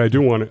 by the way, I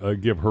do want to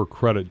give her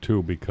credit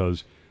too,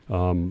 because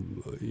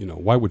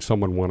why would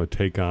someone want to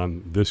take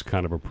on this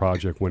kind of a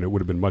project when it would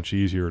have been much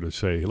easier to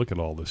say, hey, look at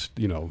all this,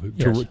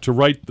 Yes. to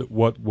write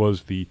what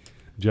was the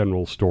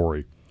general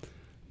story.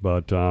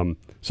 But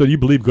so you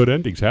believe good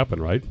endings happen,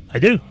 right? I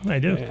do.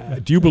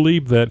 Do you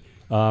believe that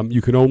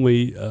you can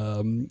only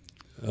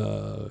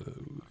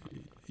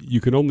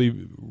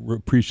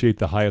appreciate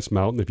the highest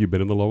mountain if you've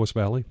been in the lowest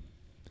valley?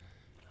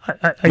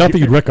 Not that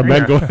you'd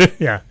recommend going.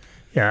 Yeah.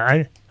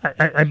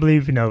 I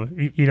believe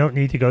you don't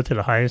need to go to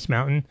the highest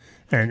mountain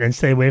and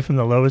stay away from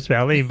the lowest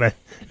valley, but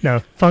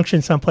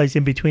function someplace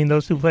in between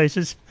those two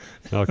places.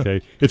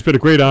 Okay, it's been a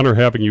great honor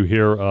having you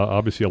here.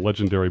 Obviously, a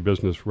legendary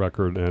business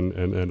record and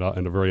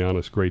a very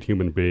honest, great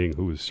human being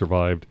who has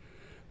survived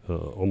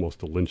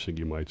almost a lynching,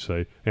 you might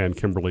say. And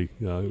Kimberly,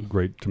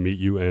 great to meet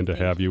you and to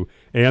have you,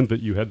 and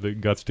that you had the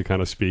guts to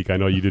kind of speak. I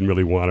know you didn't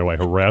really want to. I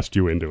harassed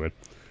you into it.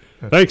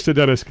 Thanks to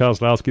Dennis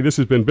Kozlowski. This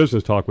has been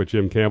Business Talk with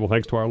Jim Campbell.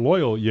 Thanks to our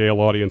loyal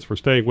Yale audience for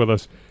staying with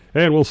us.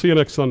 And we'll see you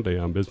next Sunday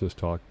on Business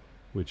Talk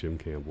with Jim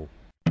Campbell.